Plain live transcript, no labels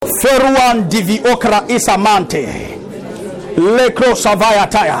Veruan divi okra isamante. Lekro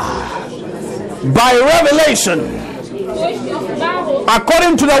savayataya. By revelation,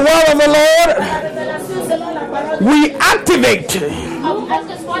 according to the word of the Lord, we activate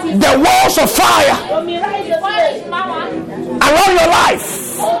the walls of fire around your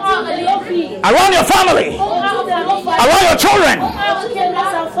life, around your family, around your children,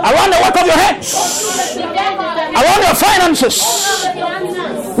 around the work of your hands, around your finances.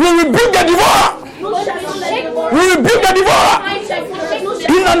 We rebuke the devourer. We rebuke the devourer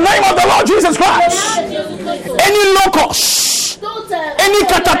in the name of the Lord Jesus Christ. Any locust, any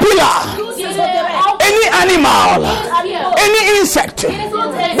caterpillar, any animal, any insect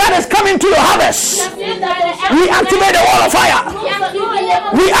that is coming to your harvest, we activate the wall of fire.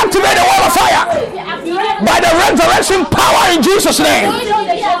 We activate the wall of fire by the resurrection power in Jesus' name.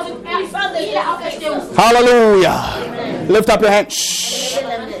 Hallelujah. Lift up your hands.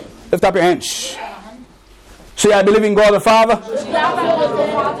 Lift up your hands. Say, I believe in God the Father.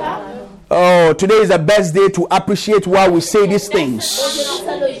 Oh, today is the best day to appreciate why we say these things.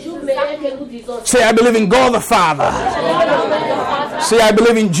 Say, I believe in God the Father. Say, I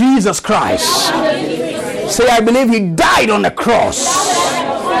believe in Jesus Christ. Say, I believe He died on the cross.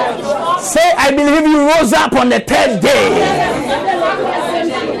 Say, I believe He rose up on the third day.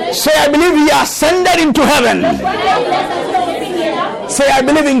 Say, I believe He ascended into heaven. Say, I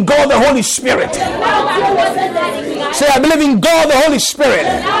believe in God the Holy Spirit. Say, I believe in God the Holy Spirit.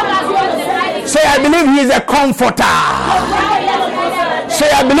 Say, I believe He is a comforter.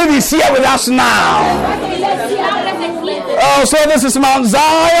 Say, I believe He's here with us now. Oh, say, this is Mount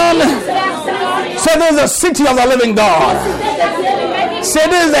Zion. Say, this is the city of the living God. Say,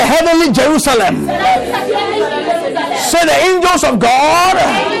 this is the heavenly Jerusalem. Say, the angels of God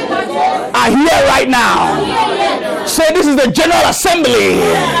are here right now. Say, this is the General Assembly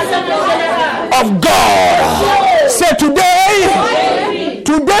of God. Say,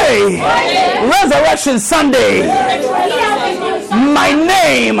 today, Resurrection Sunday, my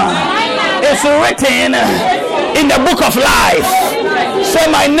name is written in the book of life. Say,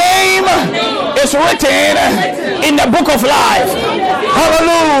 my name is written in the book of life.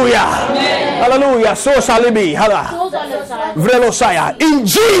 Hallelujah. Hallelujah. So shall it be. In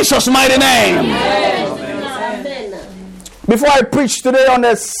Jesus' mighty name. Before I preach today on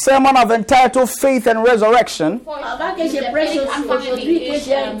the sermon I've entitled Faith and Resurrection, I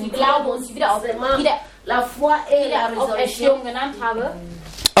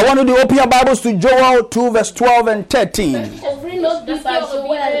want you to open your Bibles to Joel 2 verse 12 and 13.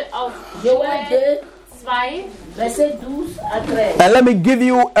 And let me give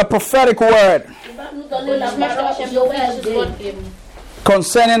you a prophetic word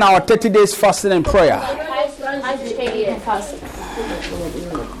concerning our 30 days fasting and prayer.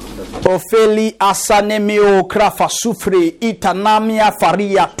 Ofeli asanemio krafa sufri itanamia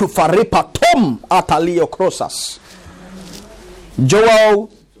faria tufaripa tom atalio krosas. Joel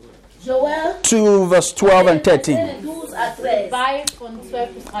 2 verse 12 and 13.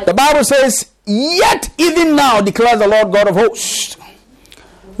 The Bible says, yet even now declares the Lord God of hosts,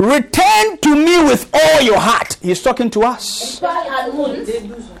 return to me with all your heart. He's talking to us. Return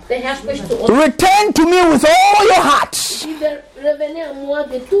to me with all your heart.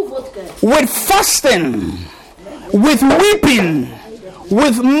 With fasting, with weeping,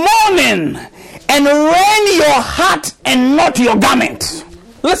 with mourning, and rend your heart and not your garment.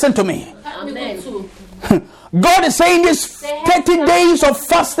 Listen to me. Amen. God is saying this 30 days of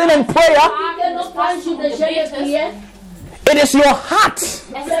fasting and prayer. It is your heart,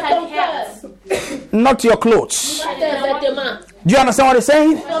 not your clothes. Do you understand what he's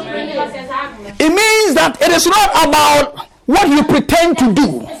saying? It means that it is not about what you pretend to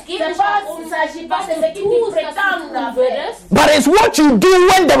do, but it's what you do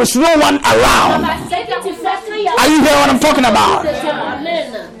when there is no one around. Are you hearing what I'm talking about?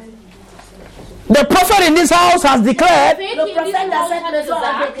 The prophet in this house has declared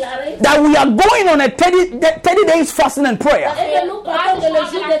that we are going on a 30 days fasting and prayer.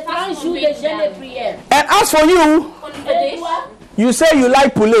 And as for you, you say you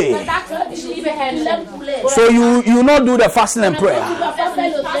like poulet, so you not do the fasting and prayer.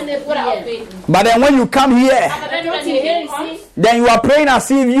 But then when you come here, then you are praying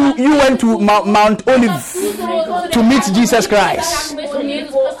as if you went to Mount Olive to meet Jesus Christ.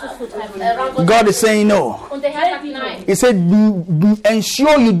 God is saying no. He said,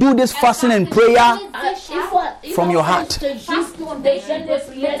 ensure you do this fasting and prayer from your heart.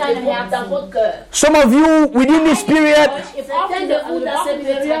 Some of you within this period,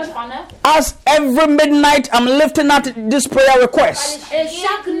 as every midnight I'm lifting out this prayer request. I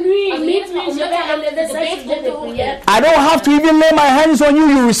don't have to even lay my hands on you,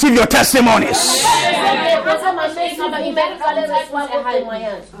 you receive your testimonies.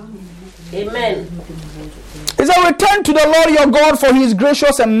 Amen. It's a return to the Lord your God, for he is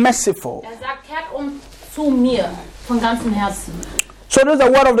gracious and merciful. So there's a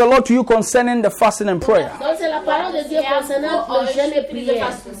word of the Lord to you concerning the fasting and prayer.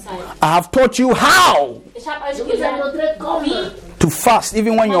 I have taught you how to fast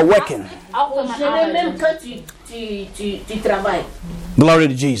even when you're working. Glory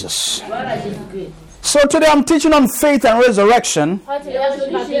to Jesus. So today I'm teaching on faith and resurrection. And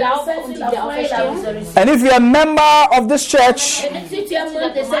if you're a member of this church,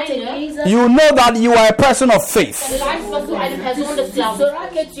 you know that you are a person of faith.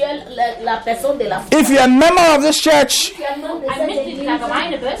 If you're a member of this church,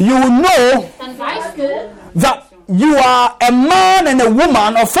 you will know that you are a man and a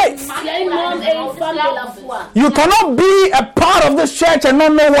woman of faith. You cannot be a part of this church and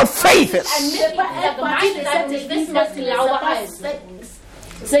not know what faith is.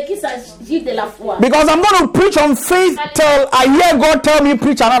 Because I'm going to preach on faith till I hear God tell me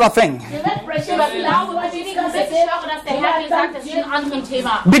preach another thing.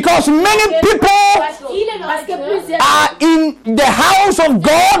 Because many people are in the house of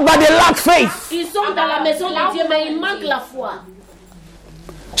God but they lack faith.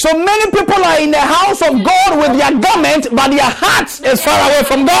 So many people are in the house of God with their garment, but their hearts is far away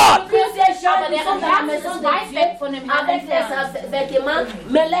from God.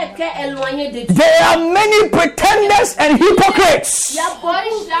 There are many pretenders and hypocrites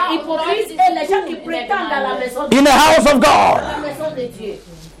in the house of God.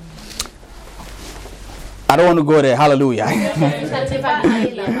 I don't want to go there. Hallelujah.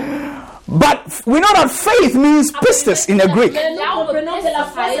 But we know that faith means pistis in the Greek.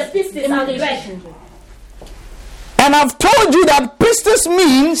 And I've told you that pistis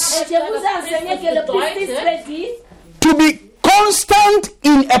means to be constant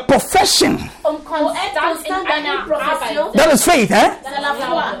in a profession. That is faith, eh?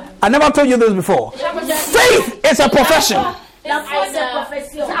 I never told you this before. Faith is a profession.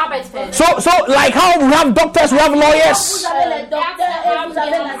 So like how we have doctors, we have lawyers,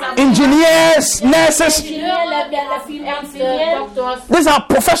 engineers, nurses. These are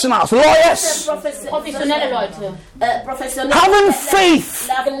professionals, lawyers. Having faith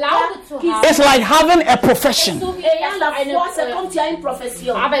is like having a profession. And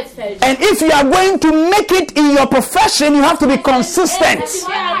if you are going to make it in your profession, you have to be consistent.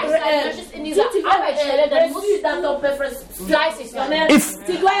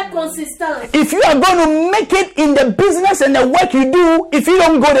 If you are going to make it in the business and the work you do, if you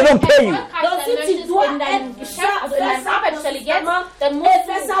don't go, they don't pay you.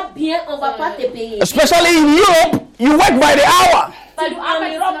 Especially in Europe, you work by the hour.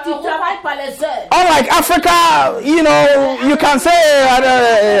 Unlike Africa, you know, you can say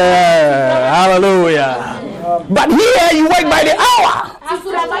hallelujah. But here you work by the hour.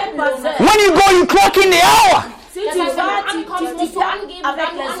 When you go, you clock in the hour. Even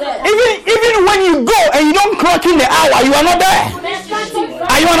when you go and you don't clock in the hour, you are not there.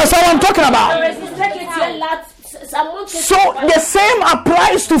 Are you understand what I'm talking about? So the same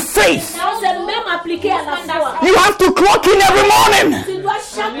applies to faith. You have to clock in every morning.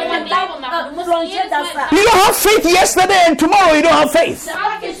 You don't have faith yesterday and tomorrow you don't have faith. You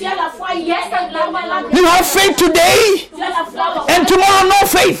have faith today and tomorrow no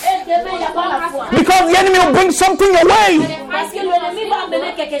faith. Because the enemy will bring something your way.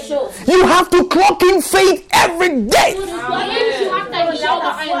 You have to clock in faith every day.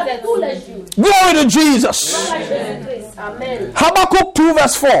 Glory to Jesus. Amen. Habakkuk 2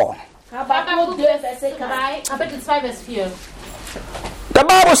 verse 4. The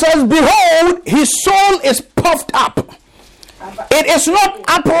Bible says, behold, his soul is puffed up. It is not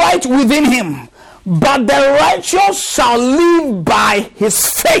upright within him, but the righteous shall live by his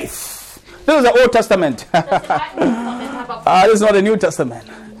faith. This is the Old Testament. This is not the New Testament.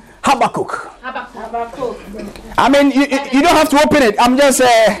 Habakkuk. I mean, you don't have to open it. I'm just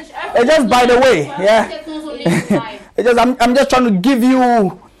by the way, yeah. I'm just trying to give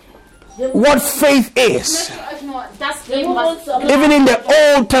you what faith is. Even in the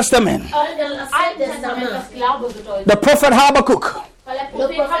Old Testament, the prophet Habakkuk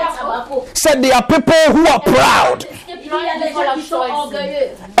said there are people who are proud,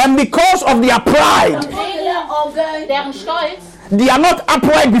 and because of their pride deren Stolz, they are not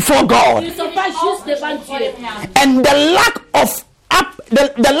upright before God. ils sont pas justes devant Dieu. And the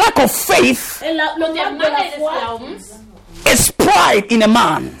lack of faith Et le Und der manque de la Mangel des foi, Glaubens is pride in a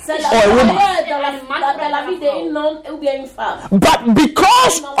man c'est la or a woman. valeur dans la vie d'un homme ou bien une femme. But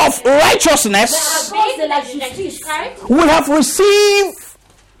because of righteousness, À cause de la justice, we have received,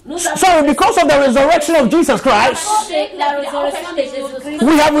 nous avons sorry, because of the resurrection of Jesus Christ, reçu la résurrection de Jésus-Christ.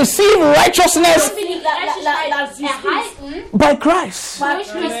 we have received righteousness La justice erhalten by Christ par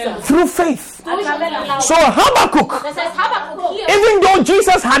Christ. through faith. À travers la foi. So Habakkuk, Das heißt, Habakkuk hier, even though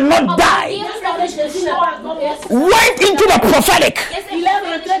Jesus had not died, Jésus n'a pas encore went into the prophetic Il est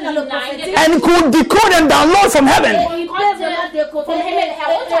rentré dans le prophétique. and could decode and download from heaven Il peut vraiment décoder vom Himmel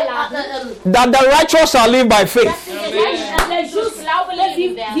herunterladen, that the righteous shall live by faith. les justes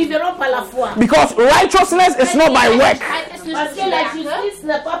vivront par la foi. Because righteousness is not by work, Parce que la justice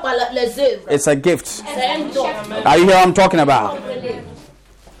n'est pas par les œuvres. it's a gift. C'est un don. Are you hear what I'm talking about?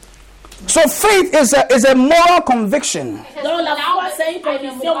 So faith is a moral conviction. Donc la foi, c'est une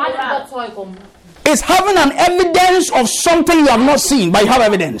conviction morale. Überzeugung. It's having an evidence of something you have not seen, but you have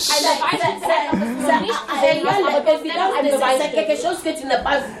evidence. C'est quelque chose que tu n'as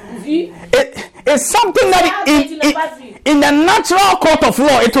pas vu. It's something that in the natural court of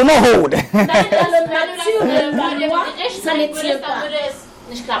law it will not hold. Dans le nature de la loi, ça ne tient Dann pas. würde es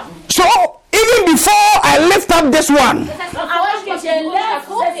nicht klappen. So even before I lift up this one, Das heißt, Avant que je lève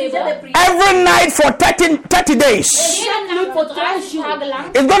ce sujet de prière, every night for 30 days, chaque nuit pour 30 jours, Tage lang,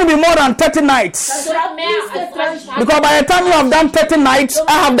 it's going to be more than 30 nights. sera mehr plus als que 30 30 jours. Tage. Because by the time you have done 30 nights,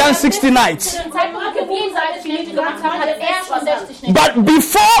 I have done 60 nights. Zu dem Zeitpunkt, wo wir seine Schnitte gemacht haben, hat er schon 60 Schnitte. But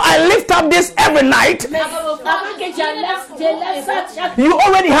before I lift up this every night, Avant que je lève ça chaque you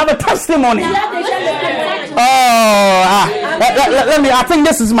already have a testimony. il y a déjà le témoignage. Let me, I think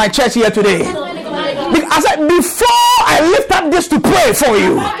this is my church here today. I said, before I lift up this to pray for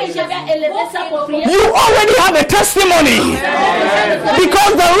you, Avant que je vais élever ça pour prier, you already have a testimony.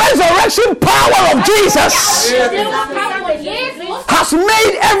 Because the resurrection power of Jesus has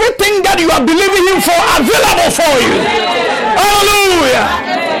made everything that you are believing Him for available for you. Hallelujah.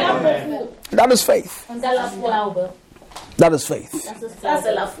 That is faith. c'est la foi. That is faith. Ça,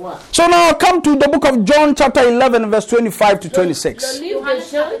 c'est la foi. So now come to the book of John chapter 11 verse 25 to 26. Le livre de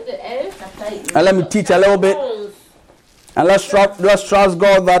Jean, And let me teach a little bit. And let's trust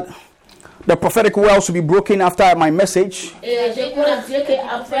God that the prophetic wells will be broken after my message, et je crois à Dieu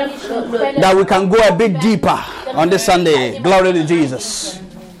qu'après le that we can go a bit deeper on this Sunday. Glory to Jesus.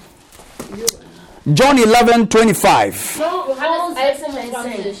 John 11, 25 Johannes 11,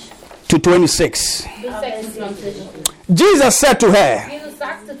 25 to 26. bis 26. Jesus said to her, Jesus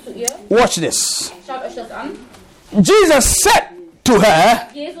sagte zu ihr, watch this. schaut euch das an. Jesus said to her,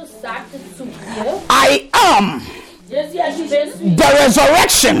 Jesus sagte zu ihr, I am Jésus a dit, je suis the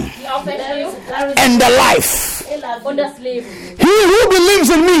resurrection die Auferstehung and the life. et la und vie. das Leben. He who believes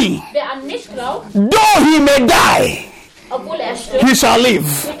in me, Wer an mich glaubt, though he may die, obwohl er stirbt, he shall live.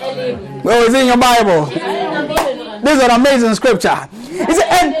 wird er leben. Well, it's in your Bible. In der Bibel drin. This is an amazing scripture. He said,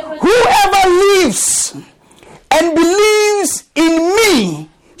 and whoever lives and believes in me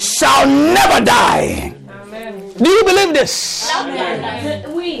shall never die. Do you believe this?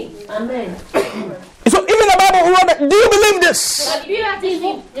 Oui, amen. So even the Bible wrote that. Do you believe this? Die Bibel hat sich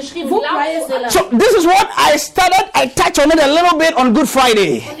geschrieben, Vous glaubt croyez cela? So this is what I started. I touched on it a little bit on Good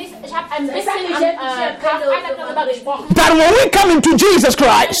Friday. und ich habe ein bisschen am Karfreitag darüber gesprochen. That when we come into Jesus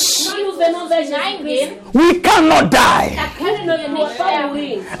Christ, Quand nous venons vers Jésus-Christ, Hineingehen, we cannot die. da können wir nicht sterben.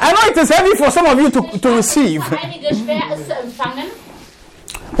 oui. I know it is heavy for some of you to receive, Für einige schwer ist zu empfangen,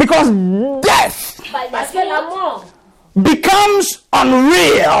 because death weil Parce das que la mort becomes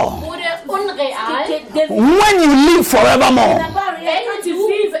unreal wurde unreal, when you live forevermore. n'a pas rien wenn quand tu du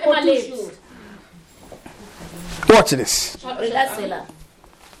vis für pour immer lebst. toujours. Watch this. Schaut euch Regarde das an. cela.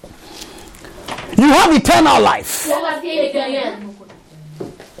 You have eternal life C'est la vie éternelle.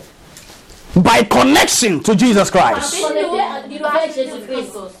 by connection to Jesus Christ. Connecté avec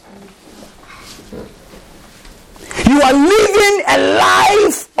Jésus-Christ. You are living a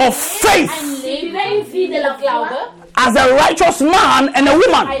life of faith Vivez une vie de la Glaube, foi. as a righteous man and a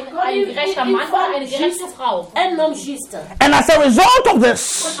woman. ein gerechter Mann und eine gerechte Frau. Un homme juste. And as a result of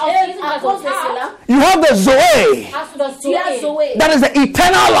this, Aus Et diesem à cause de Resultat cela, you have the Zoe. hast du das tu as Zoe, Zoé. That is the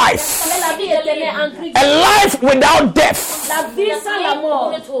eternal life. C'est la vie éternelle en Christ. A life without death. La vie das sans la Leben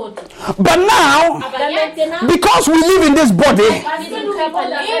mort. ohne Tod. But now, Aber Mais jetzt, maintenant, because we live in this body, parce que nous vivons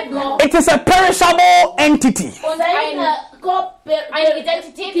dans cette mort, it is a perishable entity. c'est un corps eine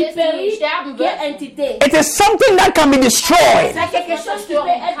Identität ist, die sterben wird. It is something that can be destroyed.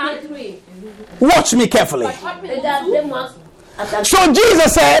 Watch me carefully. So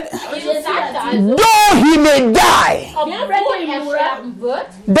Jesus said, though he may die,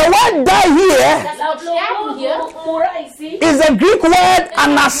 the word die here is the Greek word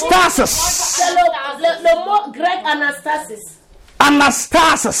anastasis.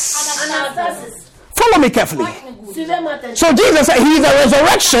 Anastasis. Follow me carefully. So Jesus said he is the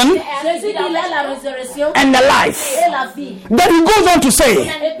resurrection and the life. Then he goes on to say,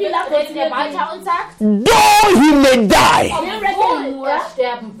 though he may die,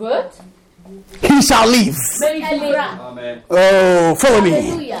 he shall live. Amen. Oh, follow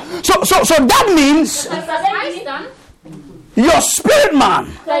me. So that means your spirit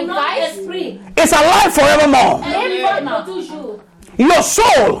man is alive forevermore. Your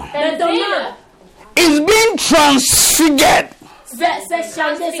soul is being transfigured,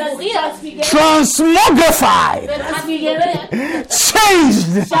 transmogrified, changed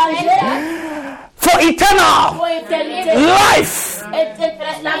for eternal life.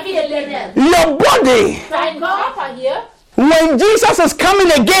 Your body, when Jesus is coming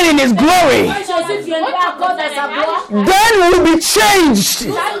again in his glory, then will be changed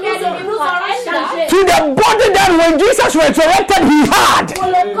to the body that when Jesus resurrected he had.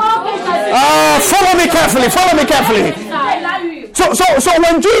 Follow me carefully. So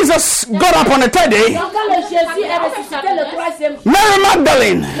when Jesus got up on the third day, Mary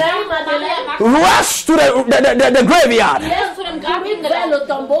Magdalene rushed to the graveyard,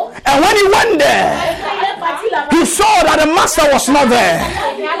 and when he went there, he saw that the master was not there.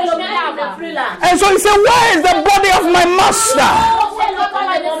 And so he said, where is the body of my master?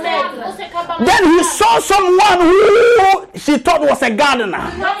 Then he saw someone who she thought was a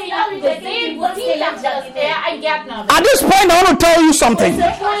gardener. At this point, I want to tell you something.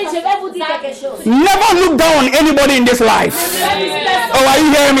 Never look down on anybody in this life. Oh, are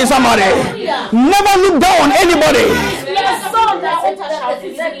you hearing me, somebody? Never look down on anybody.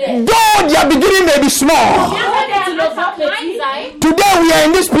 Though their beginning may be small, today we are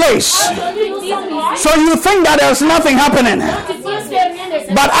in this place. So you think that there's nothing happening.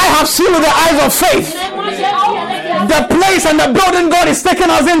 But I have seen with the eyes of faith the place and the building God is taking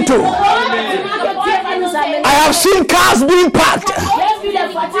us into. I have seen cars being parked.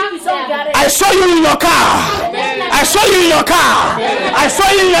 I saw you in your car. I saw you in your car. I saw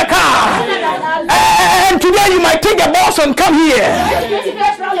you in your car. And today you might take a bus and come here.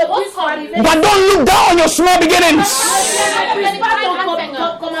 But don't look down on your small beginnings.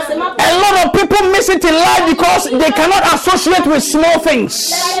 A lot of people miss it in life because they cannot associate with small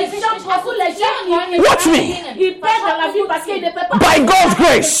things. Watch me. By God's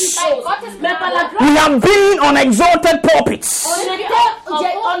grace, we have been on exalted pulpits.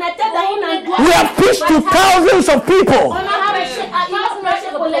 We have preached to thousands of people.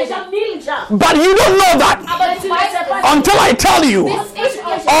 But you don't know that until I tell you,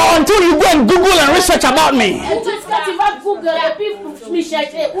 or until you go and Google and research about me.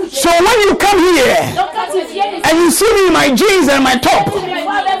 So when you come here and you see me in my jeans and my top, you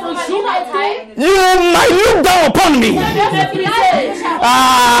might look down upon me.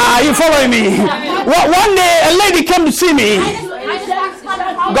 You following me? One day a lady came to see me.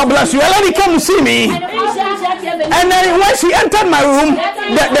 God bless you. A lady came to see me, and then when she entered my room,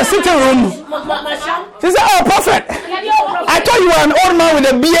 the sitting room, she said, "Oh, prophet, I thought you were an old man with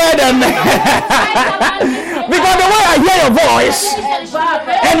a beard," and because the way I hear your voice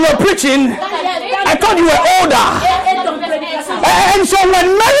and you're preaching, I thought you were older. And so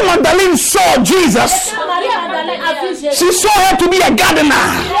when Mary Magdalene saw Jesus, she saw her to be a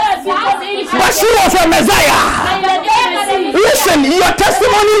gardener, but she was a Messiah. Listen, your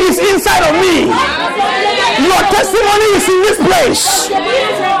testimony is inside of me. Your testimony is in this place.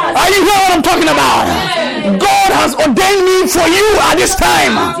 Are you hearing what I'm talking about? God has ordained me for you at this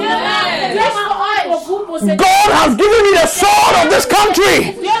time. God has given me the sword of this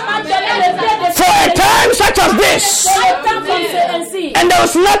country for a time such as this. And there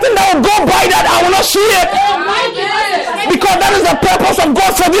is nothing that will go by that I will not see it. Because that is the purpose of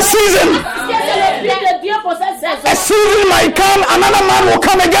God for this season. A season might come, another man will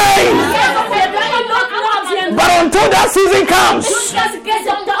come again. But until that season comes,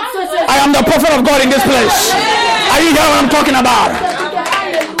 I am the prophet of God in this place. Are you hearing what I'm talking about?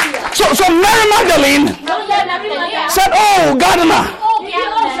 So Mary Magdalene said, "Oh, gardener,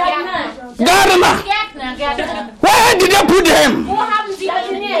 where did they put him?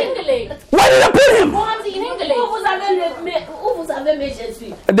 Where did they put him?"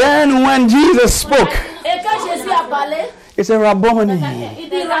 Then when Jesus spoke, It's a Rabboni.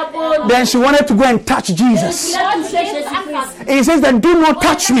 Then she wanted to go and touch Jesus. He says that do not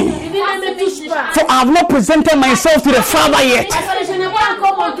touch me, for I have not presented myself to the Father yet.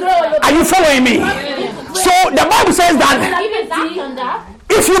 Are you following me? So the Bible says that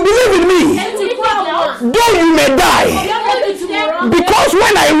if you believe in me, though you may die, because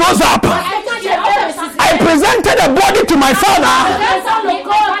when I rose up, I presented a body to my Father,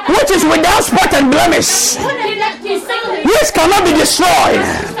 which is without spot and blemish, which cannot be destroyed.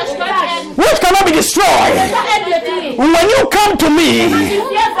 Which cannot be destroyed. When you come to me,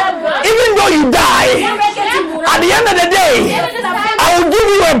 even though you die, at the end of the day, I will give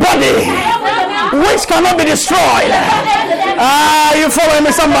you a body which cannot be destroyed. You following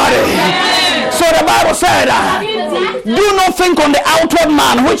me, somebody? So the Bible said, do not think on the outward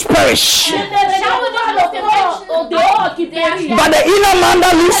man which perish, but the inner man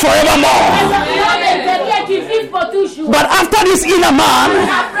that lives forevermore. But after this inner man,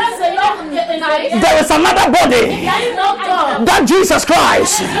 there is another body that Jesus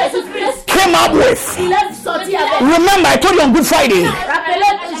Christ came up with. Remember, I told you on Good Friday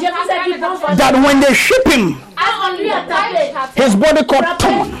that when they ship him, his body got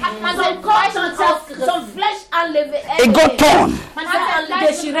torn. It got torn.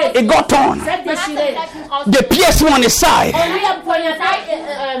 It got torn. They pierced him on his side.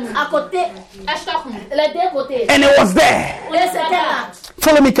 And it was there.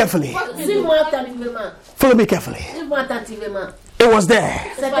 Follow me carefully. Follow me carefully. It was there.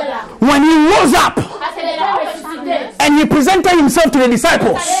 When he rose up and he presented himself to the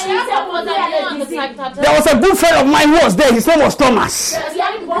disciples, there was a good friend of mine who was there. His name was Thomas.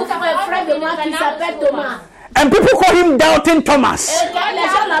 And people call him Doubting Thomas.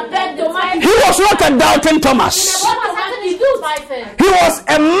 He was not a Doubting Thomas. He was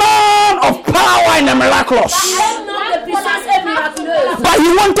a man of power and the miraculous. But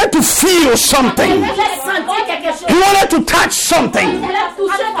he wanted to feel something. He wanted to touch something.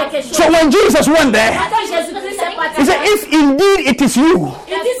 So when Jesus went there, he said, if indeed it is you,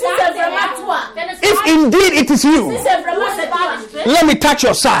 if indeed it is you, let me touch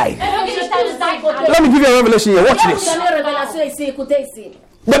your side. Let me give you a revelation here. Watch this.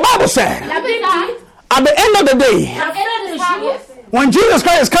 The Bible said, at the end of the day, when Jesus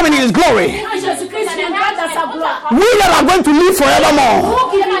Christ is coming in his glory, we that are going to live forevermore,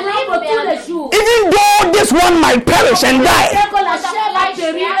 even though this one might perish and die,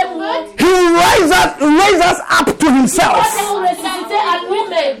 he will raise us up to himself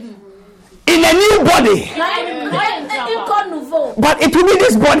in a new body. But it will be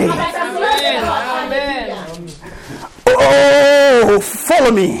this body. Oh,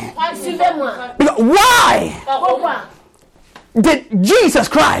 follow me. Why did Jesus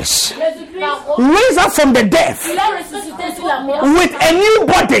Christ raise up from the dead with a new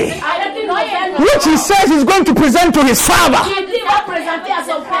body, which he says he's going to present to his Father?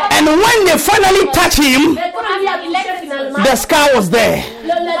 And when they finally touch him, the scar was there.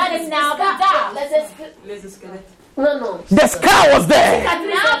 The scar was there.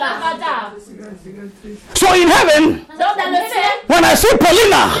 So in heaven, when I see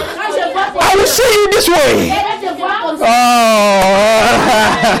Paulina, I will see you this way. Oh,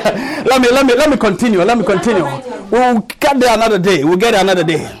 let me continue. We'll get there another day.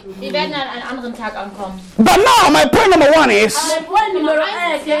 But now my point number one is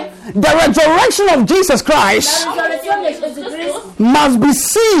the resurrection of Jesus Christ must be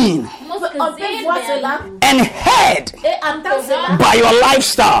seen and heard by your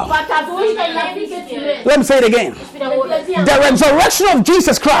lifestyle. Let me say it again. The resurrection of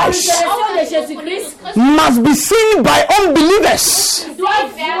Jesus Christ must be seen by unbelievers,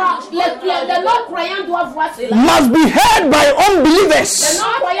 must be heard by unbelievers,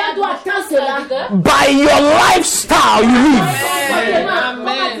 by your lifestyle you live.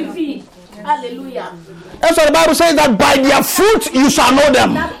 Hallelujah. That's what the Bible says, that by their fruit you shall know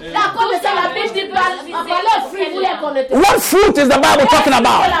them. What fruit is the Bible talking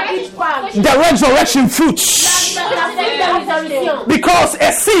about? The resurrection fruits. Because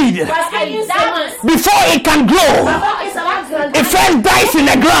a seed, before it can grow, it first dies in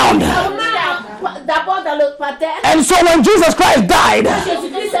the ground. And so when Jesus Christ died,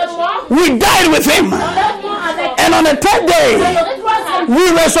 we died with him. And on the third day, we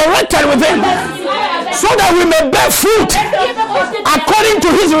resurrected with him, so that we may bear fruit according to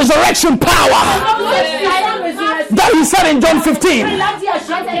his resurrection power. That he said in John 15,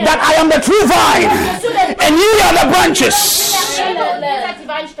 that I am the true vine and ye are the branches.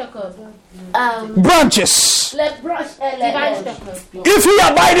 Branches. Les branches. If ye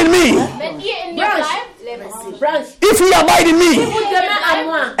abide in me, if ye abide in me,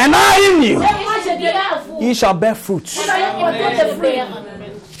 and I in you, ye shall bear fruits.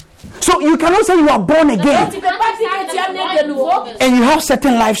 So you cannot say you are born again and you have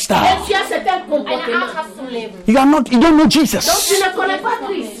certain lifestyle. You are not. You don't know Jesus. You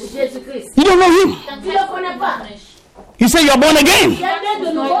don't know him. You say you are born again.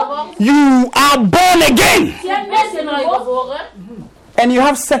 You are born again, and you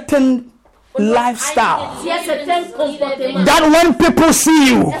have certain lifestyle that when people see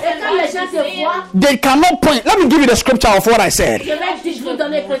you, they cannot point. Let me give you the scripture of what I said.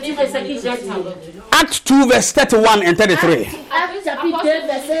 Acts 2 verse 31 and 33.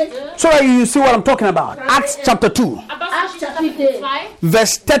 So that you see what I'm talking about. Acts chapter 2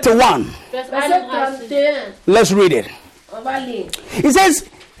 verse 31. Let's read it. It says,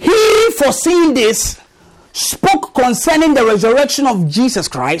 he foreseeing this spoke concerning the resurrection of Jesus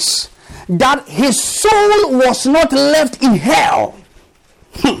Christ, that his soul was not left in hell,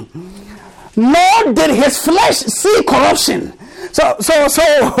 nor did his flesh see corruption. So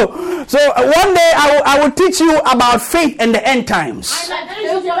one day I will teach you about faith and the end times.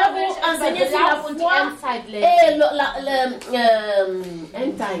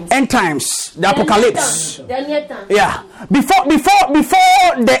 End times, the apocalypse. Yeah. Before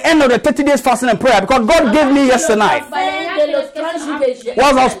the end of the 30 days fasting and prayer, because God gave me yesterday night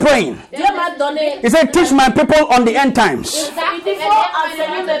while I was praying. He said, teach my people on the end times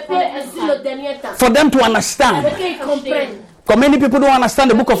for them to understand. Because many people don't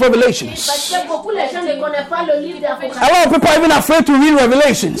understand the book of Revelations. A lot of people are even afraid to read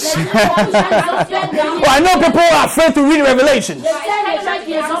Revelations. I know people are afraid to read Revelations.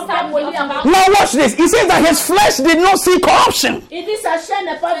 Now watch this. He says that his flesh did not see corruption.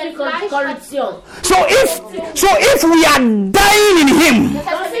 So if we are dying in him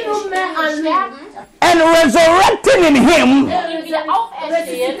and resurrecting in him,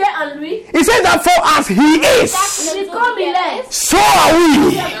 he says that for as he is, so are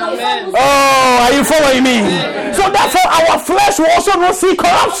we. Oh, are you following me? So therefore our flesh will also not see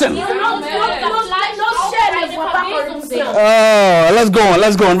corruption. Oh, let's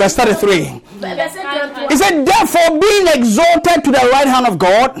go on. Verse 33. He said, therefore being exalted to the right hand of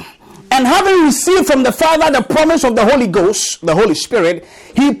God, and having received from the Father the promise of the Holy Ghost, the Holy Spirit,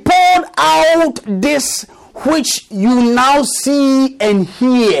 he poured out this which you now see and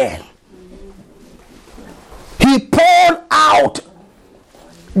hear. He poured out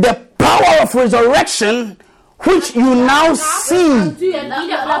the power of resurrection which you now see.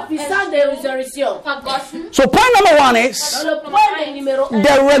 So point number one is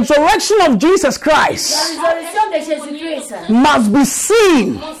the resurrection of Jesus Christ must be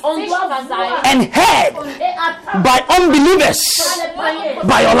seen and heard by unbelievers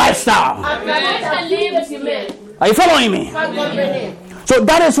by your lifestyle. Are you following me? So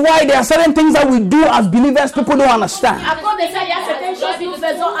that is why there are certain things that we do as believers people don't understand.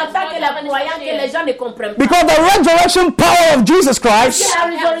 Because the resurrection power of Jesus Christ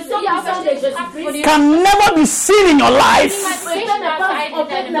can never be seen in your life or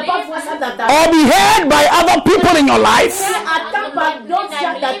be heard by other people in your life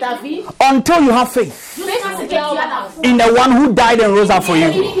until you have faith in the one who died and rose up for you.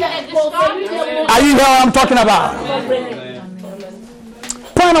 Are you hearing what I'm talking about?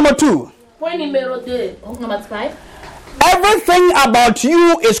 Point number 2. Everything about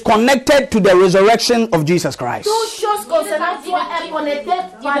you is connected to the resurrection of Jesus Christ.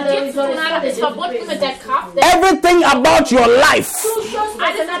 Everything about your life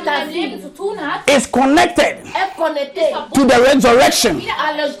is connected to the resurrection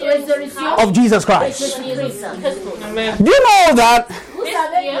of Jesus Christ. Do you know that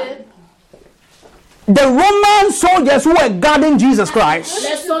the Roman soldiers who were guarding Jesus Christ,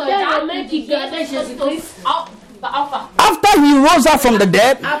 after he rose up from the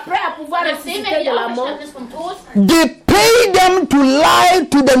dead, they paid them to lie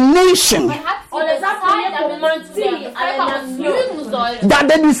to the nation that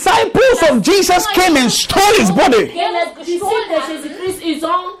the disciples of Jesus came and stole his body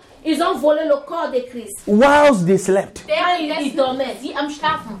whilst they slept.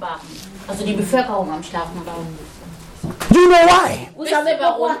 Also die Bevölkerung am Schlafen war. Do you know why?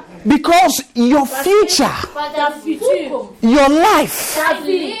 Because your future, your life,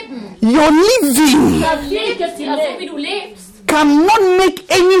 your living cannot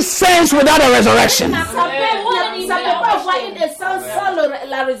make any sense without a resurrection.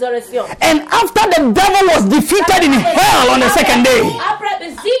 And after the devil was defeated in hell on the second day,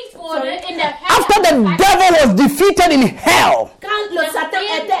 after the devil was defeated in hell, Quand le Satan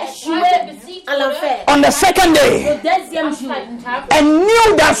était échoué à l'enfer, on the second day, le deuxième jour, and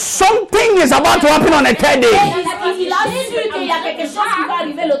knew that something is about to happen on the third day. il a su qu'il y a quelque chose qui va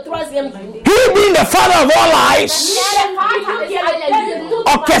arriver le troisième jour. He being the father of all lies,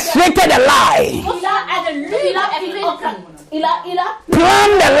 orchestrated a lie, Il a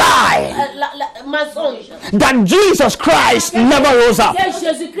planned a lie mensonge. that Jesus Christ never rose up. Que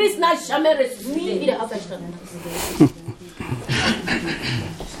Jésus-Christ n'a jamais ressuscité.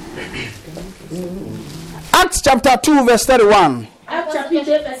 Acts chapter 2 verse 31. Actes chapitre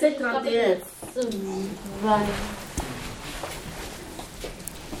 2 verset 31.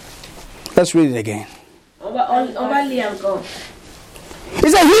 Let's read it again. On va lire encore. He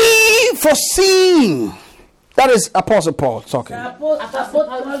said, he foreseeing, that is Apostle Paul talking,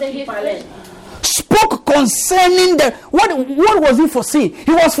 spoke concerning the, what was he foreseeing?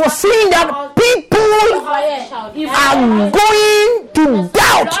 He was foreseeing that people are going to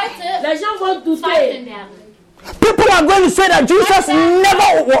doubt. Les gens vont douter. People are going to say that Jesus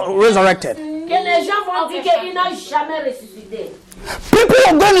never resurrected. Que les gens vont dire qu'il n'a jamais ressuscité. People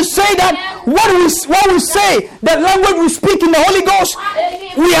are going to say that what we say, the language we speak in the Holy Ghost,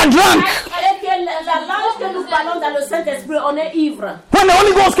 we are drunk. La langue que nous parlons dans le Saint-Esprit, on est ivre. When the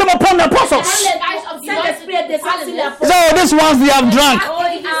Holy Ghost came upon the apostles, Saint-Esprit est descendu sur l'apôtre. so these ones they have drunk.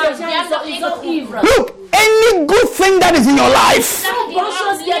 Ils sont ivres. Look, any good thing that is in your life, Bonne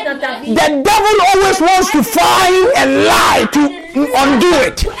chose qui est dans ta vie. the devil always wants to find a lie to undo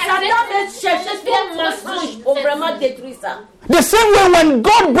it. Satan veut chercher des mensonges pour vraiment détruire ça. The same way when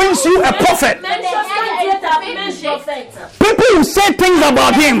God brings you a prophet, Même chose quand Dieu t'appelle un prophète. people will say things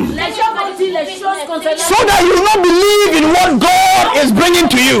about him Les gens vont dire les choses concernant so that you will not believe in what God is bringing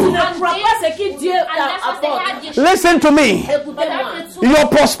to you. ne crois pas ce que Dieu t'apporte. Listen to me. Écoutez-moi. Your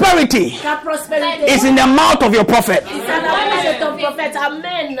prosperity Ta prospérité is in the mouth of your prophet. c'est dans la bouche de ton prophète.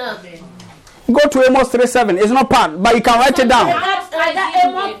 Amen. Go to Amos 3:7. It's not part, but you can write it down.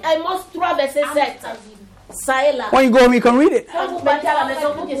 Regarde Amos 3 verset 7. Ça est là. When you go home, you can read it. Quand vous partez à la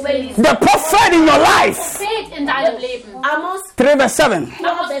maison, vous pouvez lire. The prophet in your life, in deinem Leben. Amos 3 verse 7,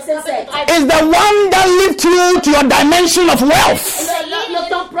 3 verset 7. is the one that lifts you to your dimension of wealth.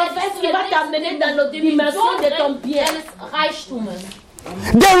 Ton prophète qui va t'amener dans la dimension de ton bien. Reichtumes.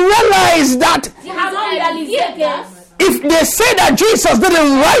 They realize that Ils ont réalisé que if they say that Jesus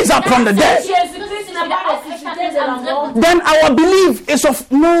didn't rise up from the dead, Jésus-Christ n'a pas ressuscité de la mort. then our belief is of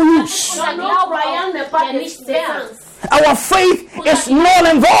no use. Nos croyants n'est pas de sens. Our faith is null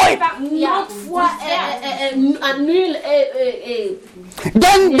and void. Notre foi est nulle et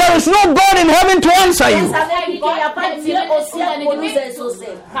Then there is no God in heaven to answer you. ça veut dire qu'il n'y a pas de Dieu au ciel pour nous exaucer.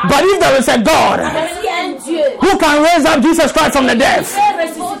 But if there is a God Mais s'il y a un Dieu who can raise up Jesus Christ from the qui dead, peut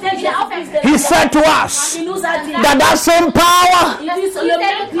ressusciter Jésus-Christ de he la said to mort, us il nous a dit that same power il dit le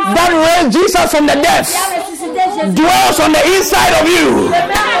même puissant that raised Jesus from the dead qui a ressuscité Jésus. dwells on the inside of you. Le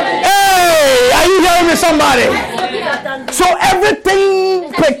même Hey, are you hearing me, somebody? So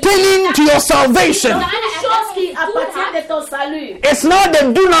everything pertaining to your salvation, une chose qui appartient de ton salut. it's not the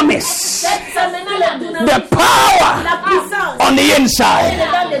dunamis, Ça maintenant le the dynamisme, power la puissance. on the inside.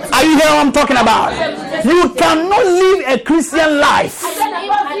 Are you hearing what I'm talking about? You cannot live a Christian life Tu n'as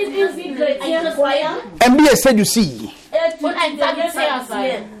pas vécu une vie chrétienne croyant and be a Sadducee. et tu deviens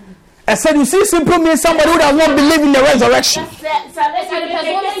saducéen. A Sadducee simply means somebody who does not believe in the resurrection. Ça veut dire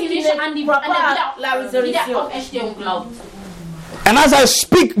quelqu'un qui ne croit pas à la résurrection. Wiederauferstehung glaubt. And as I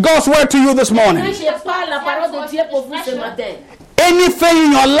speak God's word to you this morning, Je parle la parole de Dieu pour vous ce matin. anything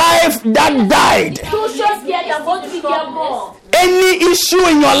in your life that died, Toute chose qui est dans votre vie qui est mort, any issue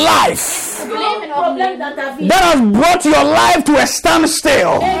in your life problème dans ta vie, that has brought your life to a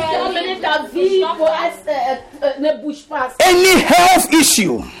standstill, qui a amené ta vie pour ne bouge pas. any health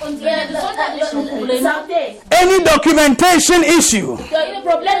issue, Santé, any documentation issue,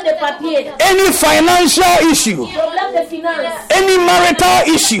 problème de papier, any financial issue, problème de finance, any marital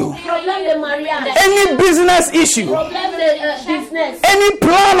issue, problème de mariage, any business issue, problème de business, any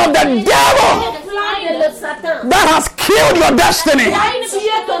plan of the devil plan de Satan. that has killed your destiny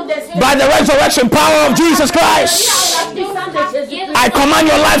Tuer ton destin. by the resurrection power of Jesus Christ. La puissance de Jésus. I command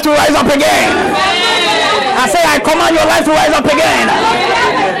your life to rise up again. I say, I command your life to rise up again.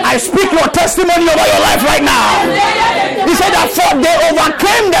 I speak your testimony over your life right now. He said that for they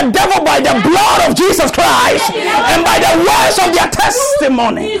overcame the devil by the blood of Jesus Christ and by the words of their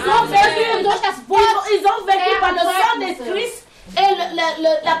testimony. Ils ont vécu par le sang de Christ et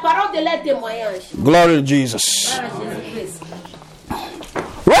la parole de leur témoignage. Glory to Jesus. Jésus-Christ.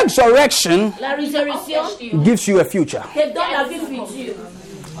 Resurrection La résurrection gives you a future. te donne la vie future.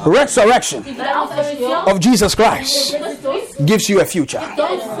 resurrection of Jesus Christ gives you a future.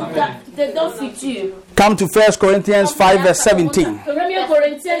 Come to 1 Corinthians 5 verse 17.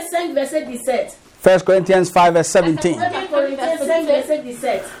 1 Corinthians 5 verse 17.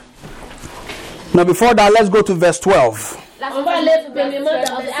 Now before that, let's go to verse 12. 1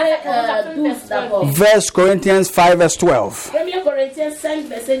 Corinthians 5 verse 12.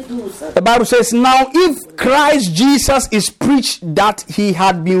 The Bible says, now if Christ Jesus is preached that he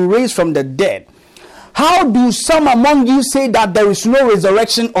had been raised from the dead, how do some among you say that there is no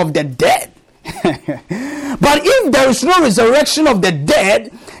resurrection of the dead? But if there is no resurrection of the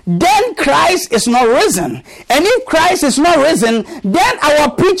dead, then Christ is not risen. And if Christ is not risen, then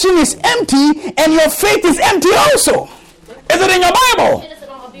our preaching is empty and your faith is empty also. Is it in your Bible?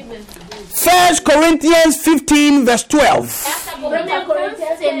 1 Corinthians 15 verse 12. 1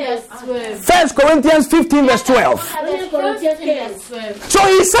 Corinthians 15 verse 12. So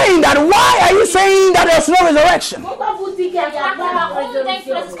he's saying that, why are you saying that there's no resurrection?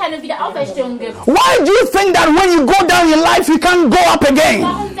 Why do you think that when you go down in life you can't go up again?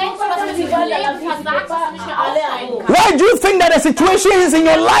 Why do you think that the situations in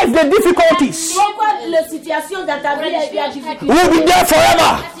your life, the difficulties, will be there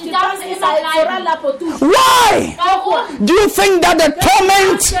forever? Why do you think that the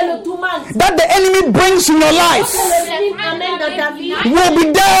torment that the enemy brings in your life will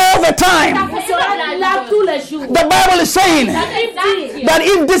be there all the time? The Bible is saying that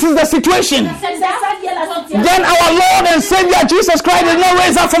if this is the situation, then our Lord and Savior Jesus Christ did not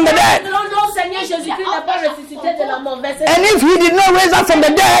raise up from the dead. And if he did not raise up from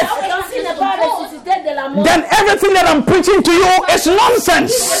the dead, then everything that I'm preaching to you is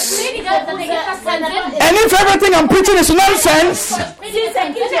nonsense. And if everything I'm preaching is nonsense,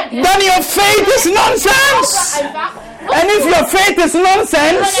 then your faith is nonsense. And if your faith is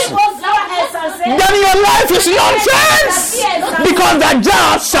nonsense, then your life is nonsense. Because the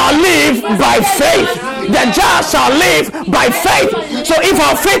just shall live by faith. The just shall live by faith. So if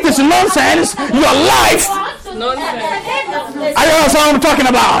our faith is nonsense, your life, I don't know what I'm talking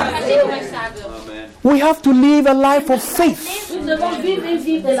about. We have to live a life of faith,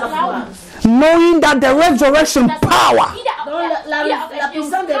 knowing that the resurrection power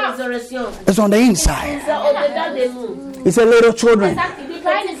is on the inside. He said, little children,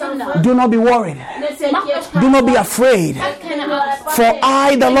 do not be worried. Do not be afraid. For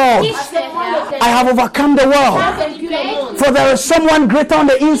I, the Lord, I have overcome the world. For there is someone greater on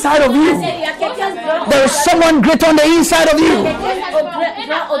the inside of you. There is someone greater on the inside of you.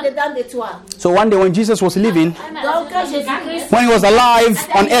 So one day when Jesus was living, when he was alive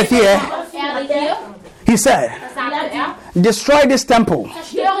on earth here, he said, destroy this temple,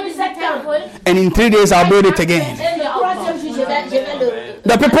 and in 3 days I'll build it again.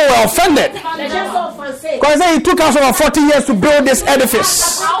 The people were offended, because he took us over 40 years to build this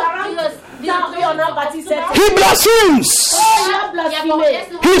edifice. He blasphemes.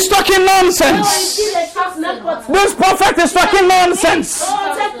 He's talking nonsense. This prophet is talking nonsense.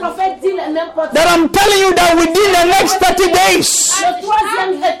 That I'm telling you that within the next 30 days,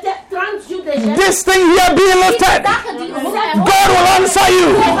 this thing here being lifted, God will answer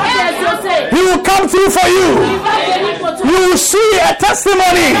you. He will come through for you. You will see a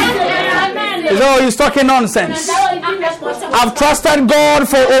testimony. So he's talking nonsense. I've trusted God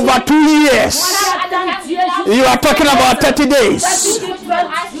for over 2 years. You are talking about 30 days.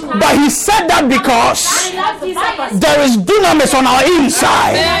 But he said that because there is dunamis on our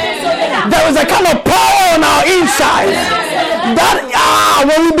inside. There is a kind of power on our inside. That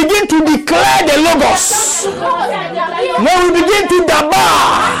when we begin to declare the Logos, when we begin to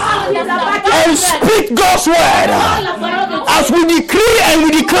dabar and speak God's word, as we decree and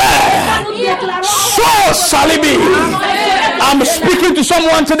we declare, so shall it be. I'm speaking to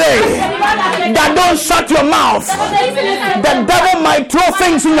someone today that don't shut your mouth. The devil might throw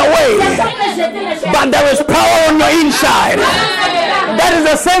things in your way, but there is power on your inside. That is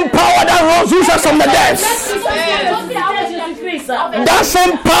the same power that rose Jesus from the dead. That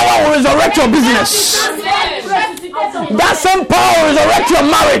same power will resurrect your business. That same power will resurrect your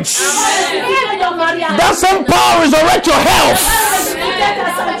marriage. That same power will resurrect your health.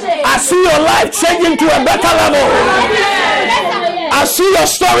 I see your life changing to a better level. I see your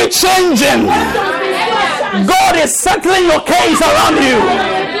story changing. God is settling your case around you.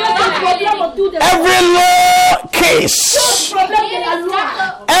 Every law case,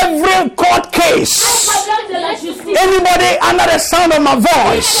 every court case, anybody under the sound of my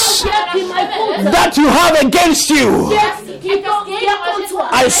voice that you have against you,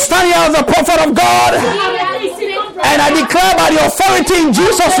 I stand here as a prophet of God And I declare by the authority in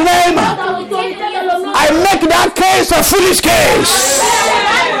Jesus' name, I make that case a foolish case.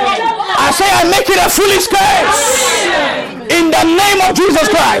 I say I make it a foolish case. In the name of Jesus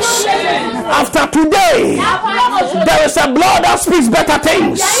Christ. After today, there is a blood that speaks better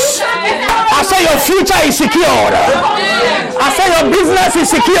things. I say your future is secured. I say your business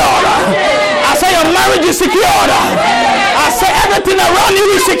is secured. I say your marriage is secured. I say everything around you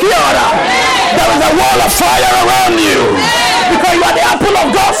is secured. There is a wall of fire around you because you are the apple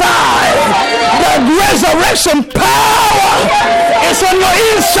of God's eye. The resurrection power is on your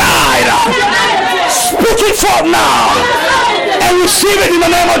inside. Speak it forth now and receive it in the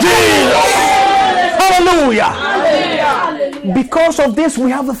name of Jesus. Hallelujah. Because of this,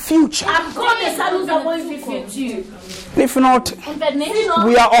 we have a future. If not,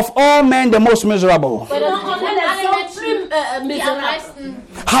 we are of all men the most miserable.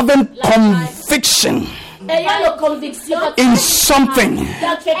 Having conviction in something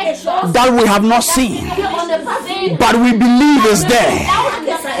that we have not seen, but we believe is there,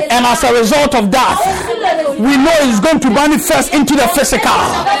 and as a result of that, we know it's going to manifest into the physical.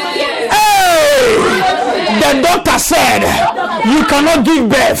 Hey, the doctor said you cannot give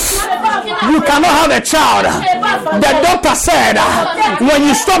birth, you cannot have a child. The doctor said when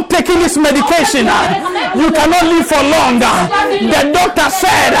you stop taking this medication, you cannot live for longer. The doctor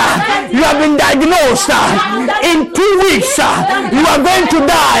said you have been diagnosed. In 2 weeks, you are going to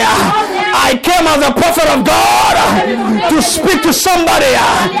die. I came as a prophet of God to speak to somebody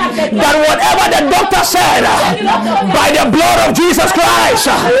that whatever the doctor said, by the blood of Jesus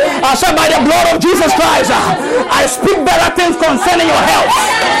Christ, I said by the blood of Jesus Christ, I speak better things concerning your health.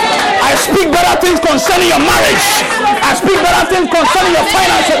 I speak better things concerning your marriage. I speak better things concerning your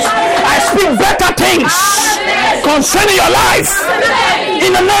finances. I speak better things concerning your life.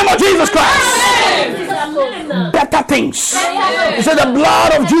 In the name of Jesus Christ. Better things. He said the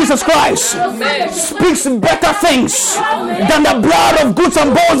blood of Jesus Christ speaks better things than the blood of goods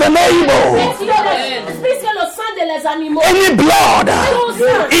and bones and Abel. Any blood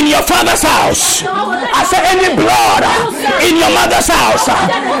in your father's house, I say any blood in your mother's house,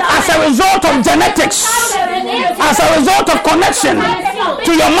 as a result of genetics, as a result of connection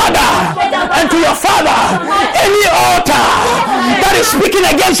to your mother and to your father, any altar that is speaking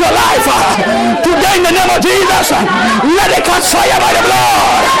against your life, today in the name of Jesus, let it catch fire by the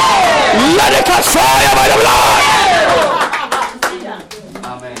blood. Let it catch fire by the blood.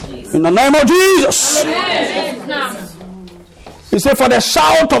 In the name of Jesus. He said, for the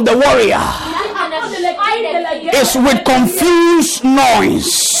shout of the warrior is with confused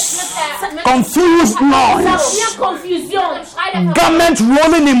noise. Confused noise. Garment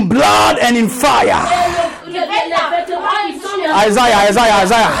rolling in blood and in fire. Isaiah.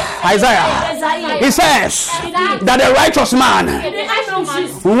 He says that the righteous man,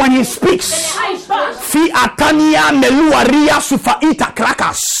 when he speaks, fi atania meluaria sufaita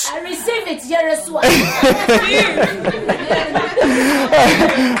krakas. I receive it, Jerusalem.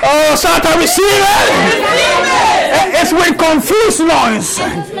 Oh, Satan, receive it. It's with confused noise.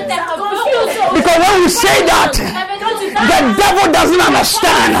 Because when we say that, the devil doesn't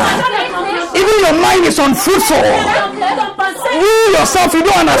understand. Even your mind is unfruitful. You yourself, you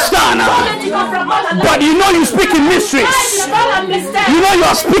don't understand. But you know you speak in mysteries. You know you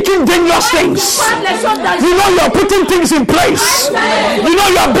are speaking dangerous things. You know you are putting things in place. You know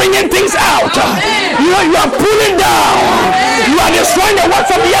you are bringing things out. You know you are pulling down. You are destroying the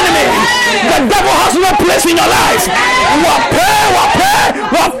works of the enemy. The devil has no place in your life.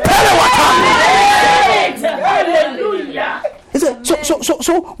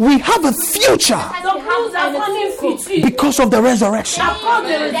 So we have a future because of the resurrection.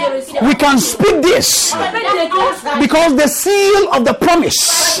 We can speak this because the seal of the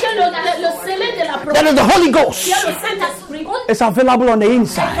promise, that is the Holy Ghost, is available on the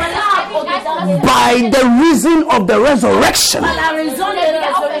inside by the reason of the resurrection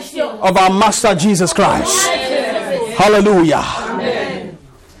of our Master Jesus Christ. Hallelujah.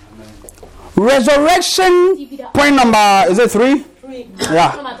 Resurrection, point number, is it 3?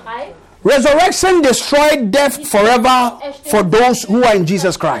 Yeah. Resurrection destroyed death forever for those who are in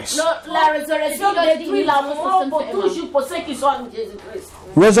Jesus Christ.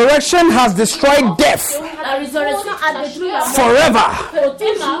 Resurrection has destroyed death forever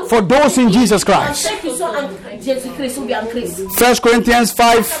for those in Jesus Christ. 1 Corinthians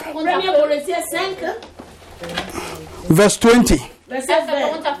 5 verse 20.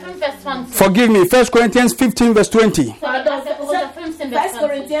 Forgive me, 1 Corinthians 15 verse 20.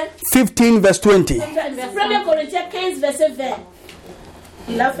 15 verse 20.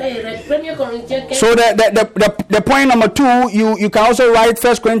 So the point number 2, you can also write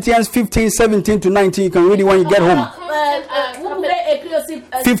 1 Corinthians 15, 17 to 19. You can read it when you get home.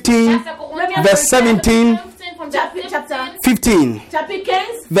 15, verse 17. 15,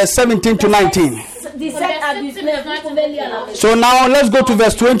 verse 17 to 19. So now let's go to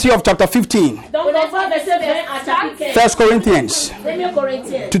verse 20 of chapter 15. 1 Corinthians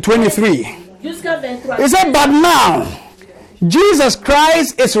to 23. He said, but now Jesus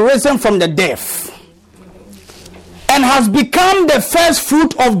Christ is risen from the dead and has become the first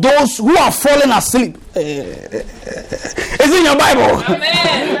fruit of those who are fallen asleep. It's in your Bible.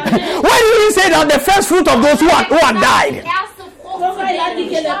 Why did he say that the first fruit of those who are died?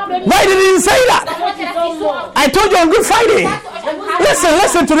 Why did he say that? I told you on Good Friday.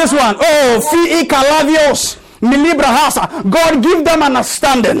 Listen to this one. Oh, Fi Calavios. God give them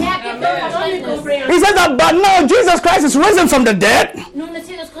understanding. He says that, but now Jesus Christ is risen from the dead.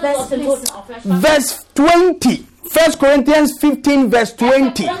 Verse 20. 1 Corinthians 15 verse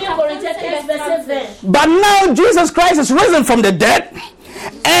 20. But now Jesus Christ is risen from the dead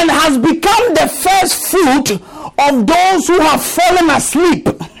and has become the first fruit of those who have fallen asleep.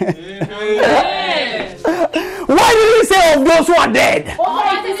 Why did he say of those who are dead?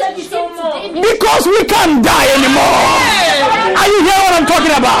 Because we can't die anymore. Are you hearing what I'm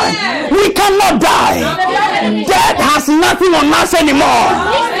talking about? We cannot die. Death has nothing on us anymore.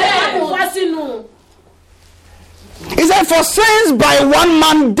 He said, for since by one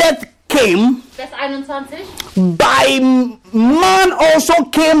man death came, by man also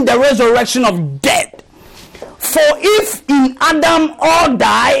came the resurrection of death. For if in Adam all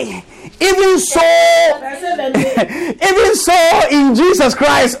die, even so in Jesus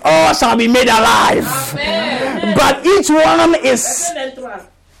Christ all shall be made alive. Amen. But each one is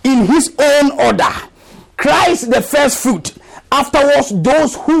in his own order. Christ the first fruit, afterwards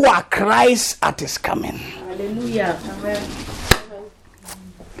those who are Christ at his coming. Hallelujah. Amen.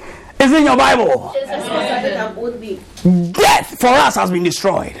 It's in your Bible. Death for us has been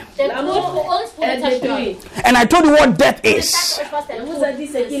destroyed. And I told you what death is.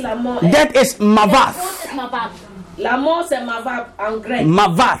 Death is mavath.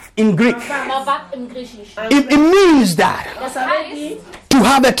 Mavath in Greek. It means that to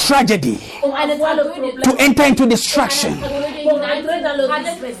have a tragedy, to enter into destruction,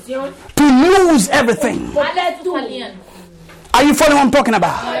 to lose everything. Are you following what I'm talking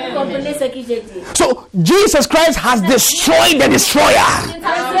about? So Jesus Christ has destroyed the destroyer.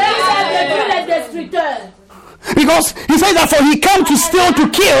 Because he says that for he came to steal, to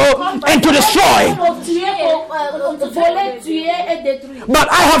kill, and to destroy. But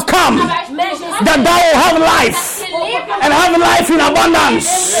I have come that thou will have life, and have life in abundance.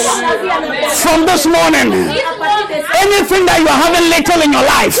 From this morning, anything that you are having little in your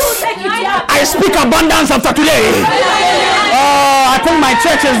life, I speak abundance after today. Oh, I think my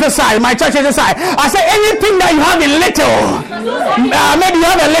church is this side. My church is this side. I say anything that you have in little, maybe you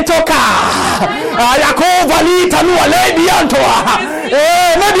have a little car. Maybe you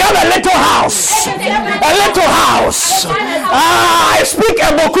have a little house. A little house. I speak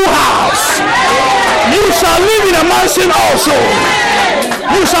a Boku house. You shall live in a mansion also.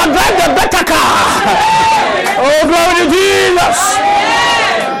 You shall drive the better car. Oh, glory to Jesus.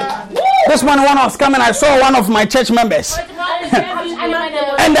 This morning when I was coming, I saw one of my church members.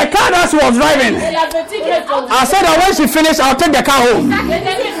 And the car that she was driving, I said that when she finished, I'll take the car home.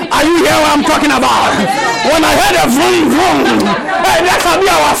 Are you hearing what I'm talking about? When I heard a vroom vroom, hey, that can be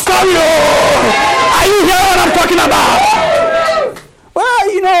our story. Are you hearing what I'm talking about?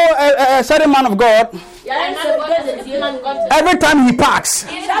 Well, you know, a certain man of God, every time he parks,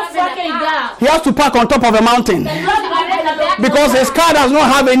 he has to park on top of a mountain because his car does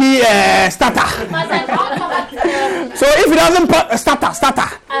not have any starter. So if he doesn't park starter,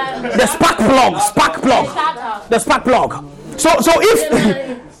 the spark plug. So if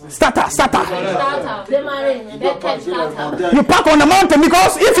starter. You park on the mountain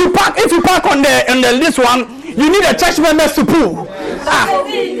because if you park on the this one, you need a church members to pull.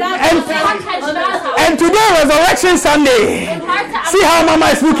 And today Resurrection Sunday. See how Mama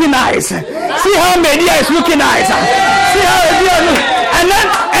is looking nice. See how Media is looking nice. See how and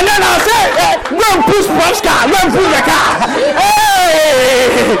then I'll say, go and push the car.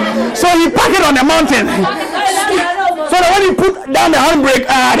 Hey! So you park it on the mountain. So that when you put down the handbrake,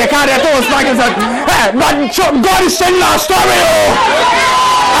 the car was parking. Hey, but God is changing our story.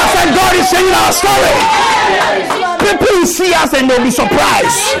 I said God is changing our story. People will see us and they'll be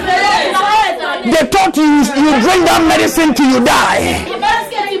surprised. They thought you drink that medicine till you die,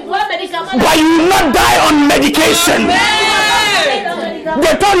 but you will not die on medication.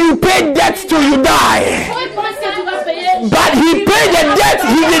 They thought you paid debt till you die. But he paid the debt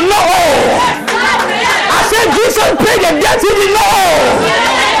he did not owe. I said Jesus paid the debt he did not owe.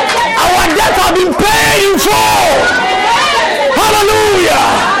 Our debts have been paid in full. Hallelujah.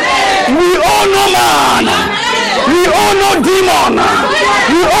 We owe no man. We owe no demon.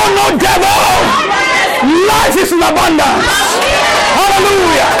 We owe no devil. Life is in abundance.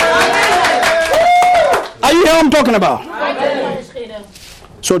 Hallelujah. Are you hearing what I'm talking about?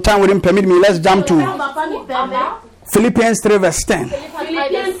 So time wouldn't permit me. Let's jump to Philippians 3 verse 10.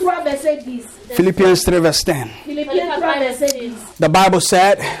 Philippians 3 verse 10. The Bible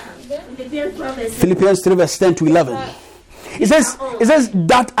said, Philippians 3 verse 10 to 11. It says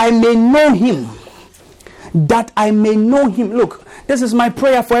that I may know him. That I may know him. Look, this is my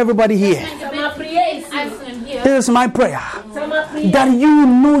prayer for everybody here. This is my prayer. That you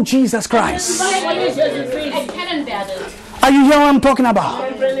know Jesus Christ. Are you hearing what I'm talking about?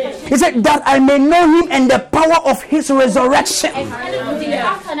 He said that I may know him and the power of his resurrection.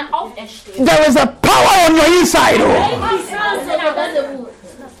 There is a power on your inside.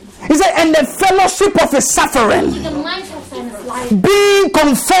 He said, and the fellowship of his suffering, being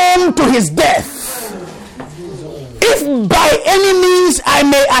conformed to his death, if by any means I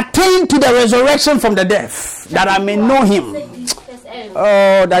may attain to the resurrection from the dead, that I may know him.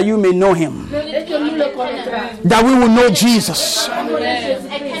 Oh, that you may know him. That we will know Jesus.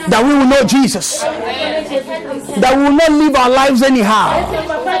 That we will know Jesus. That we will not live our lives anyhow.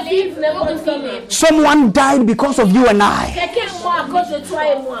 Someone died because of you and I.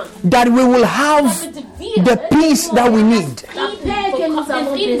 That we will have the peace that we need.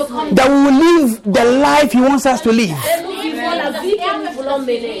 That we will live the life he wants us to live.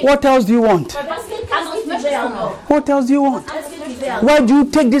 What else do you want? What else do you want? Why do you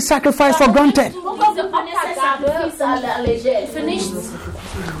take this sacrifice for granted?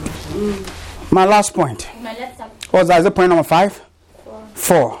 My last point. What was that? Is it point number 5?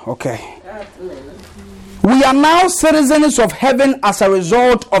 4. Okay. We are now citizens of heaven as a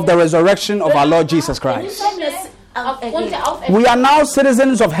result of the resurrection of our Lord Jesus Christ. We are now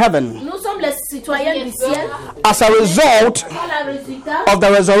citizens of heaven as a result of the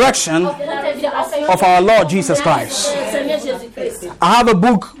reresurrection of our Lord Jesus Christ. I have a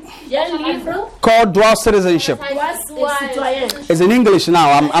book called Dual Citizenship. It's in English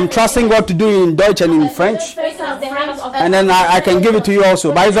now. I'm trusting God to do it in Dutch and in French. And then I can give it to you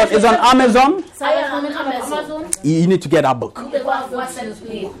also. But it's on Amazon. You need to get that book.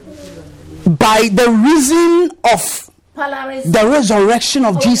 By the reason of the resurrection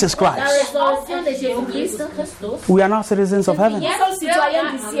of Jesus Christ, we are now citizens of heaven. We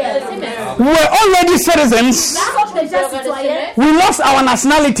were already citizens. We lost our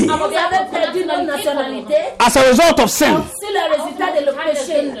nationality as a result of sin.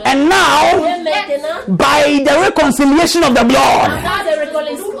 And now, by the reconciliation of the blood,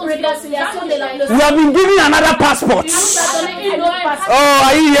 we have been given another passport. Oh,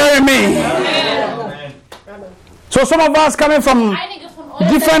 are you hearing me? So some of us coming from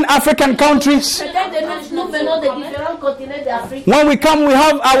different African countries, when we come, we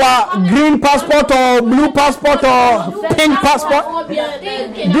have our green passport or blue passport or pink passport,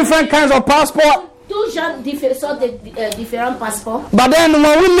 different kinds of passport. But then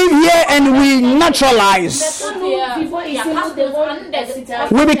when we live here and we naturalize,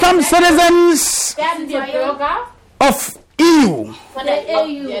 we become citizens of EU.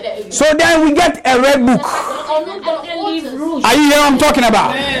 So then we get a red book. Are you hearing what I'm talking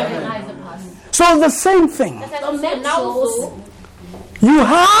about? So it's the same thing. You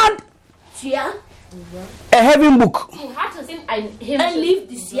had a heaven book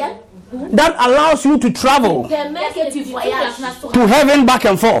that allows you to travel to heaven back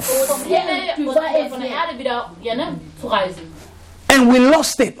and forth. And we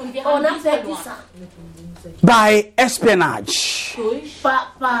lost it by espionage.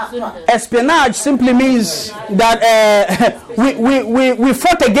 Espionage simply means that we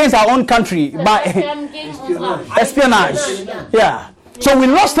fought against our own country by espionage. Yeah. So we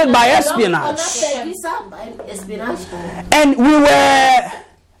lost it by espionage. And we were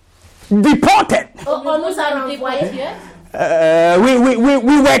deported.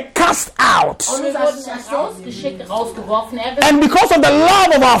 We were cast out. And because of the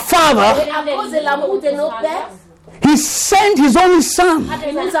love of our Father, He sent His only Son. That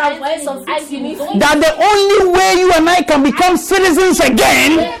the only way you and I can become citizens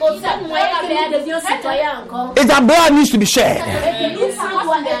again is that blood needs to be shed.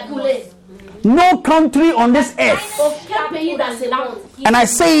 No country on this earth, Aucun pays dans ce monde. and I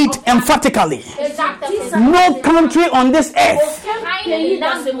say it emphatically, no country on this earth Aucun pays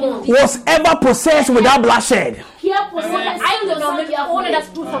dans ce monde. was ever possessed without bloodshed. Qui a possédé eingenommen, ohne dass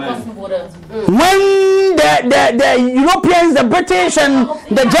Blut vergossen wurde. When the Europeans, the British, and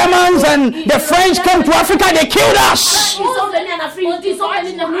the Germans and the French came to Africa, they killed us. Ils sont venus en Afrique, Und die ils sont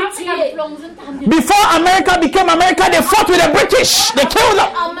venus Deutschen nach nous Afrika tuer. geflogen sind, haben die Before America became America, they fought with the British. They killed them.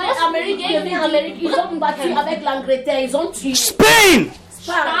 Amérique devient Amérique, ils ont battu avec l'Angleterre, ils ont tué. Spain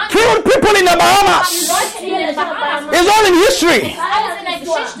Pas. killed people in the Ils Bahamas. ont tué les gens par It's all in history. alles in der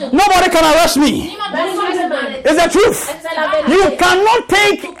Geschichte. Nobody can arrest me. Niemand kann uns machen. It's the truth. C'est la vérité. You cannot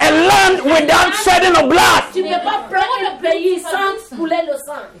take a land without shedding of blood. Tu ne peux pas prendre un pays sans couler le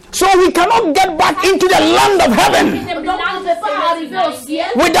sang. So we cannot get back into the land of heaven Donc tu ne peux pas arriver au ciel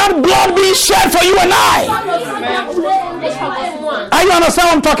without blood being shed for you and I. sans le sang qui a coulé pour moi. Are you understand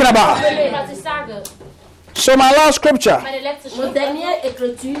what I'm talking about? Was ich sage. So my last scripture, Meine letzte Mon Schrift. dernier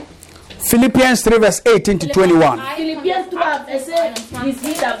écriture, Philippians 3 verse 18 to 21. Philippiens 3, verset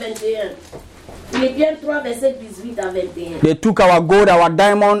 18 à 21. Philippiens 3, verset 18 à 21. They took our gold, our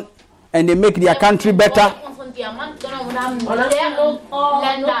diamond, and they make their country better. Unseren Diamant genommen und haben On a pris deren nos or, nos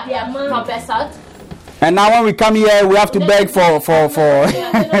Länder diamants. verbessert. And now when we come here, we have to beg for.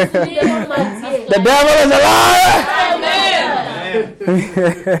 The devil is a liar.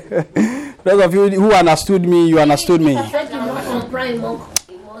 Those of you who understood me, you understood me.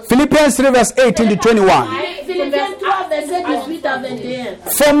 Philippians 3 verse 18 to 21. Philippiens 3, verset 18 à 21.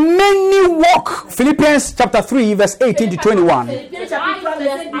 For many walk, Philippians chapter 3 verse 18 to 21. Philippiens chapitre 3,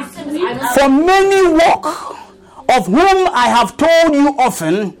 verset 18. For many walk, of whom I have told you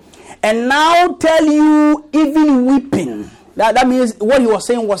often, and now tell you even weeping. That means what he was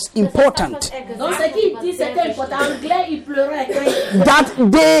saying was important. Donc ce qu'il dit c'était important. En anglais, il pleurait quand il That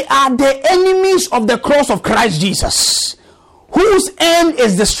they are the enemies of the cross of Christ Jesus, whose end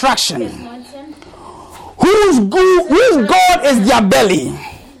is destruction, whose God is their belly,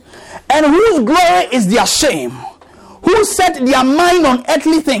 and whose glory is their shame, who set their mind on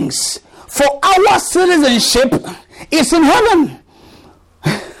earthly things, for our citizenship is in heaven,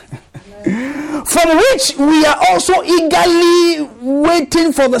 from which we are also eagerly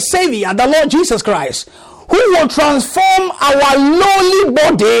waiting for the Savior, the Lord Jesus Christ, who will transform our lowly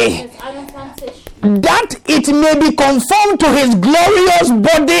body, 21. that it may be conformed to his glorious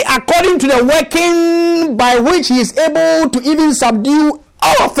body, according to the working by which he is able to even subdue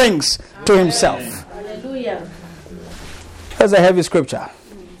all things to himself. Alléluia. That's a heavy scripture.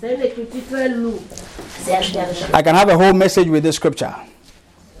 C'est une écriture très lourde. C'est intéressant. I can have a whole message with this scripture.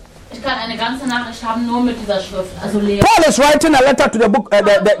 Ich kann eine ganze Nachricht haben nur mit dieser Schrift. Also lesen. Paul is writing a letter to the book,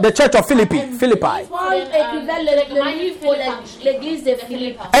 the church of Philippi. Paul écrivait le livre pour l'église de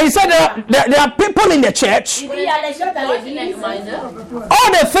Philippe. And he said there are people in the church, Il dit, il y a les gens dans Leute in der l'église. Gemeinde.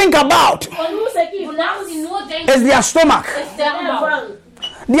 all they think about Pour nous, ce qui Wonach sie nur denken, is their stomach. ist der Bauch.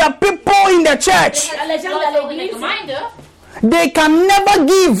 There are people in the church, Il y a les gens Leute dans in der l'église. Gemeinde, they can never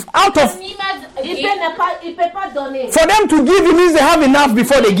give out of. niemand Il geben. ne peut pas donner. For them to give, it means they have enough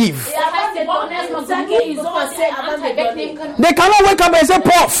before they give. Et avant de donner, c'est pour ça qu'ils ont assez avant de donner. They cannot wake up and say,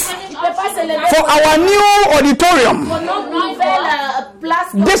 Prof, Tu ne peux pas se lever for our new auditorium, pour notre nouvelle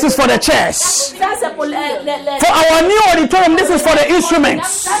place. this is for the chairs. Ça, c'est pour les For our new auditorium, this is for the instruments.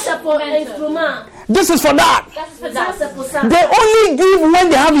 ça, c'est pour l'instrument. This is for that. Das ist für Ça, das. c'est pour ça. They only give when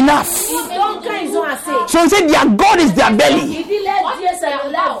they have enough. Donc, quand ils ont assez, So he said their God is their belly, il dit leur Dieu, c'est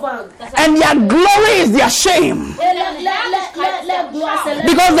leur ventre. and their glory is their shame. Et leur gloire, c'est leur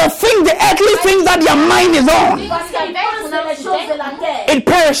Because the earthly things that their mind is on, parce qu'ils pensent les choses de la terre. it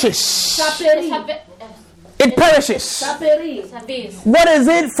perishes. Ça périt. It perishes. Ça périt. Ça baisse. What is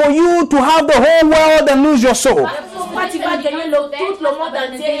it for you to have the whole world and lose your soul? Pourquoi tu vas gagner tout le monde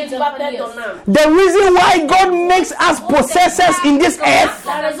entier et tu vas perdre ton âme? The reason why God makes us possessors in this earth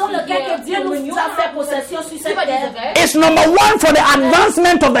La raison pour laquelle Dieu nous a fait possession sur cette terre, is number one, for the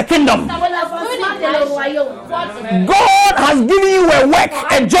advancement of the kingdom. pour l'avancement de le royaume. God has given you a work,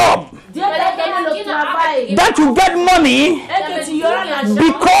 a job, Dieu t'a donné le travail that you get money et que tu auras l'argent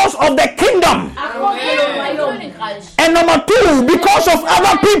because of the kingdom. à cause de le royaume. And number two, because of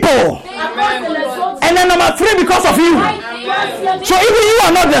other people. À cause de les autres. And then number three, because of you. So even you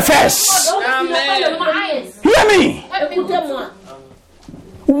are not the first. Donc, tu n'es pas le premier. Hear me. Écoutez-moi.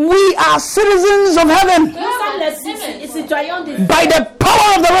 We are citizens of heaven Nous sommes les citoyens de Dieu by the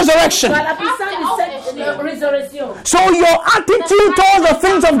power of the resurrection. par la puissance de cette résurrection. So your attitude towards the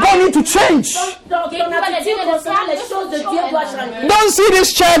things of God need to change. Don't see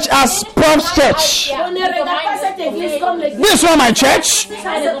this church as Paul's church. This is not my church.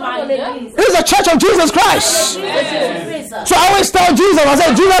 This is the church of Jesus Christ. So I always tell Jesus, I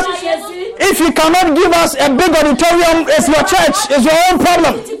say, Jesus, if you cannot give us a big auditorium, it's your church, it's your own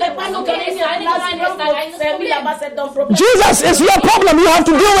problem. Jesus, it's your problem, you have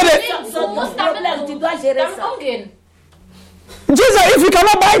to deal with it. Jesus, if you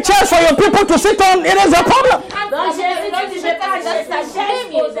cannot buy chairs for your people to sit on, it is a problem.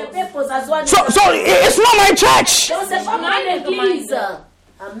 So it's not my church.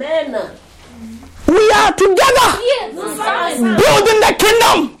 Amen. We are together building the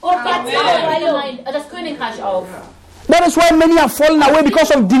kingdom. That is why many have fallen away because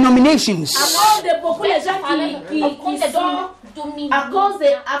of denominations.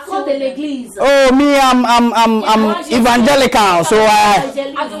 Oh, me, I'm evangelical, so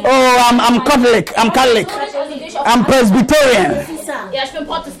I'm Catholic, I'm Presbyterian.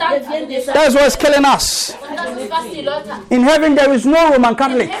 That's what's killing us. In heaven, there is no Roman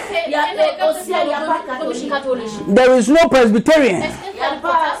Catholic. There is no Presbyterian.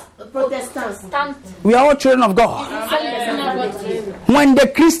 We are all children of God. When the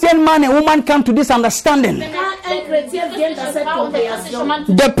Christian man and woman come to this understanding,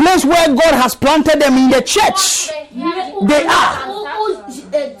 the place where God has planted them in the church,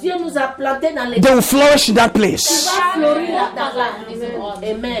 they will flourish in that place.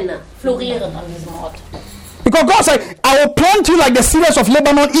 Amen. Because God said, I will plant you like the cedars of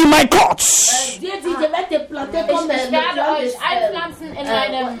Lebanon in my courts. In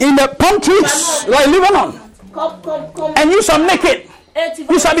the palm trees like Lebanon. And you shall make it.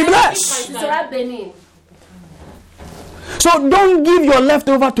 You shall be blessed. So don't give your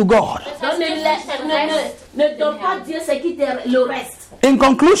leftover to God. In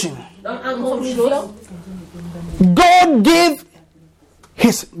conclusion, God gave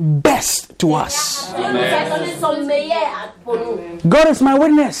His best to us. God is my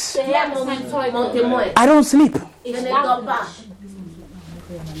witness. I don't sleep.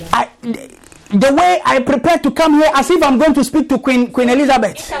 The way I prepare to come here, as if I'm going to speak to Queen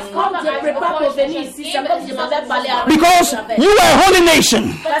Elizabeth. Because you are a holy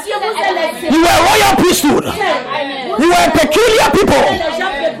nation. You are a royal priesthood. You are a peculiar people.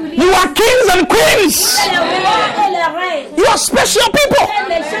 You are kings and queens. You are special people.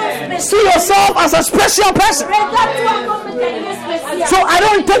 See yourself as a special person. So I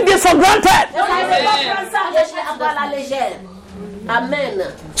don't take this for granted.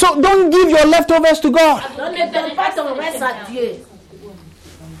 Amen. So don't give your leftovers to God.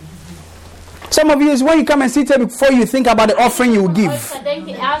 Some of you, is when you come and sit here before you think about the offering you will give.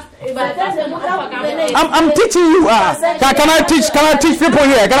 I'm teaching you. Can I teach? Can I teach people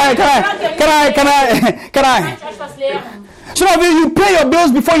here? Can I? Some of you pay your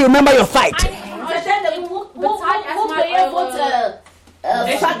bills before you remember your fight. And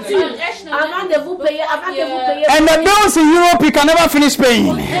the bills in Europe you can never finish paying.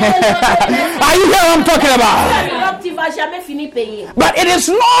 Are you hear what I'm talking about? But it is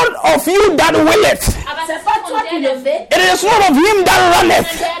not of you that willeth. It is not of him that runneth.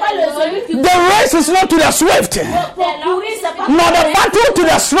 The race is not to the swift, nor the battle to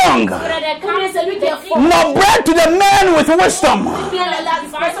the strong, nor bread to the man with wisdom,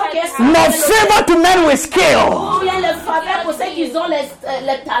 nor favor to men with skill,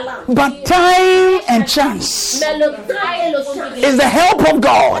 but time and chance is the help of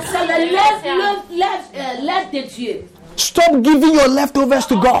God. Stop giving your leftovers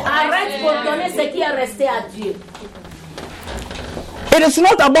to God. It is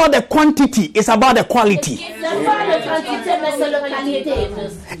not about the quantity, it's about the quality.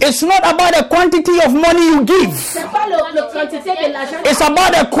 It's not about the quantity of money you give. It's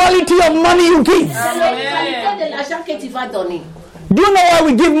about the quality of money you give. Do you know why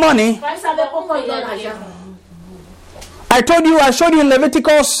we give money? I showed you in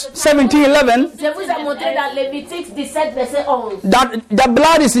Leviticus 17:11 that the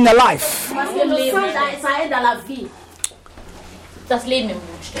blood is in the life.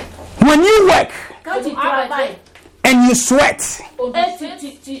 When you work and you sweat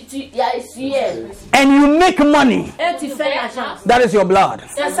and you make money, that is your blood. Are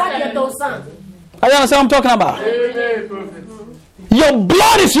you understand what I'm talking about? Your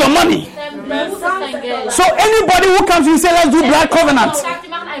blood is your money. So anybody who comes and says, let's do blood covenant.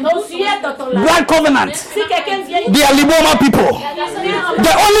 Blood covenant. They are Liboma people.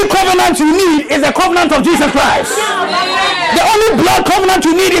 The only covenant you need is the covenant of Jesus Christ. The only blood covenant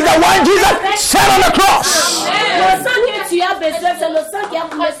you need is the one Jesus shed on the cross.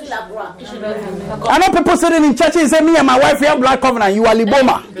 I know people sitting in church and say, me and my wife, we have blood covenant. You are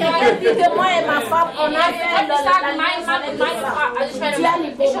Liboma.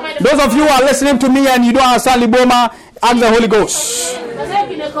 Those of you who are listening to me and you don't understand Liboma, ask the Holy Ghost.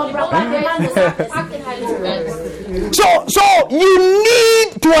 So you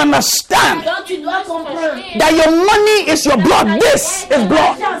need to understand that your money is your blood. This is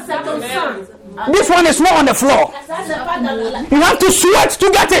blood. This one is not on the floor. You have to sweat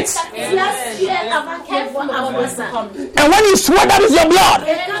to get it. And when you sweat, that is your blood.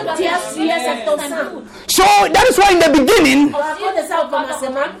 So that is why in the beginning,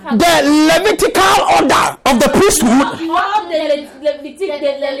 the Levitical order of the priesthood,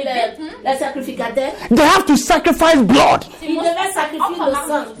 they have to sacrifice blood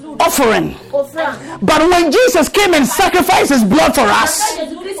offering. But when Jesus came and sacrificed his blood for us,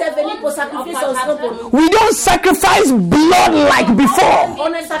 we don't sacrifice blood like before,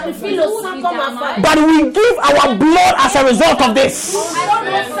 but we give our blood as a result of this.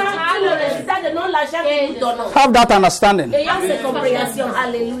 Have that understanding.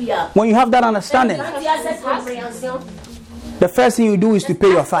 When you have that understanding, the first thing you do is to pay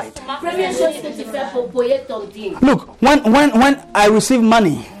your tithe. Look, when I receive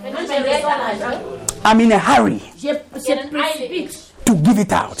money, I'm in a hurry to give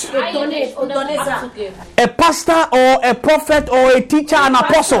it out. A pastor or a prophet or a teacher, an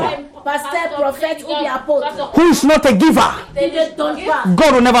apostle who is not a giver,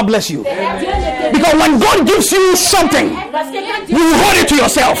 God will never bless you. Because when God gives you something, you hold it to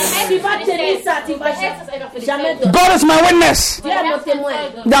yourself. God is my witness.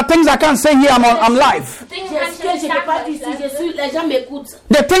 There are things I can't say here. I'm live.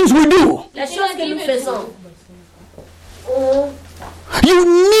 The things we do. You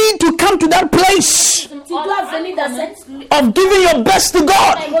need to come to that place of giving your best to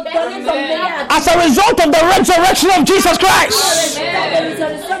God as a result of the resurrection of Jesus Christ.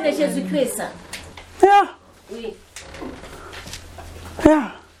 Yeah.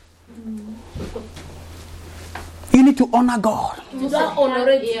 You need to honor God.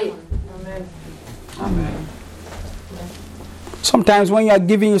 Amen. Sometimes when you are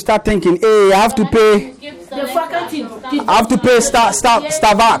giving, you start thinking, hey, I have to pay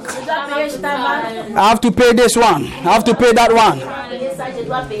Stavak. I have to pay this one. I have to pay that one.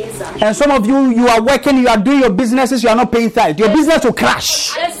 And some of you are working, you are doing your businesses, you are not paying tithe. Your business will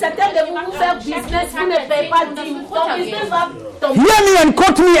crash. Hear me and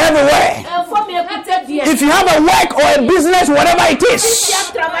quote me everywhere. If you have a work or a business, whatever it is,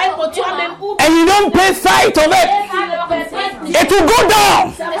 and you don't pay tithe of it, it will go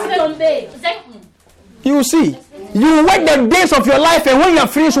down. You will see. You work the days of your life, and when you are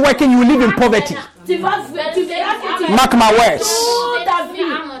finished working, you live in poverty. Mark my words.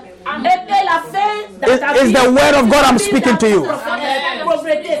 It's the word of God I'm speaking to you.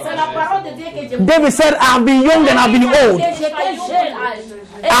 David said, I've been young and I've been old.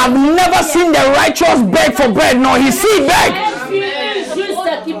 I've never seen the righteous beg for bread, nor his seed beg.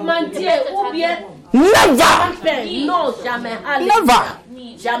 Never.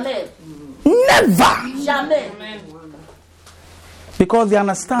 Because they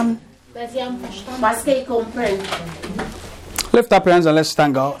understand. Lift up your hands and let's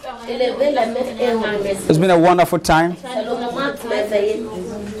thank God. It's been a wonderful time.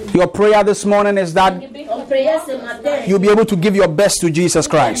 Your prayer this morning is that you'll be able to give your best to Jesus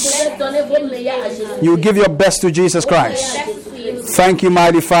Christ. You give your best to Jesus Christ. Thank you,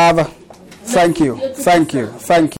 mighty Father. Thank you. Thank you. Thank you.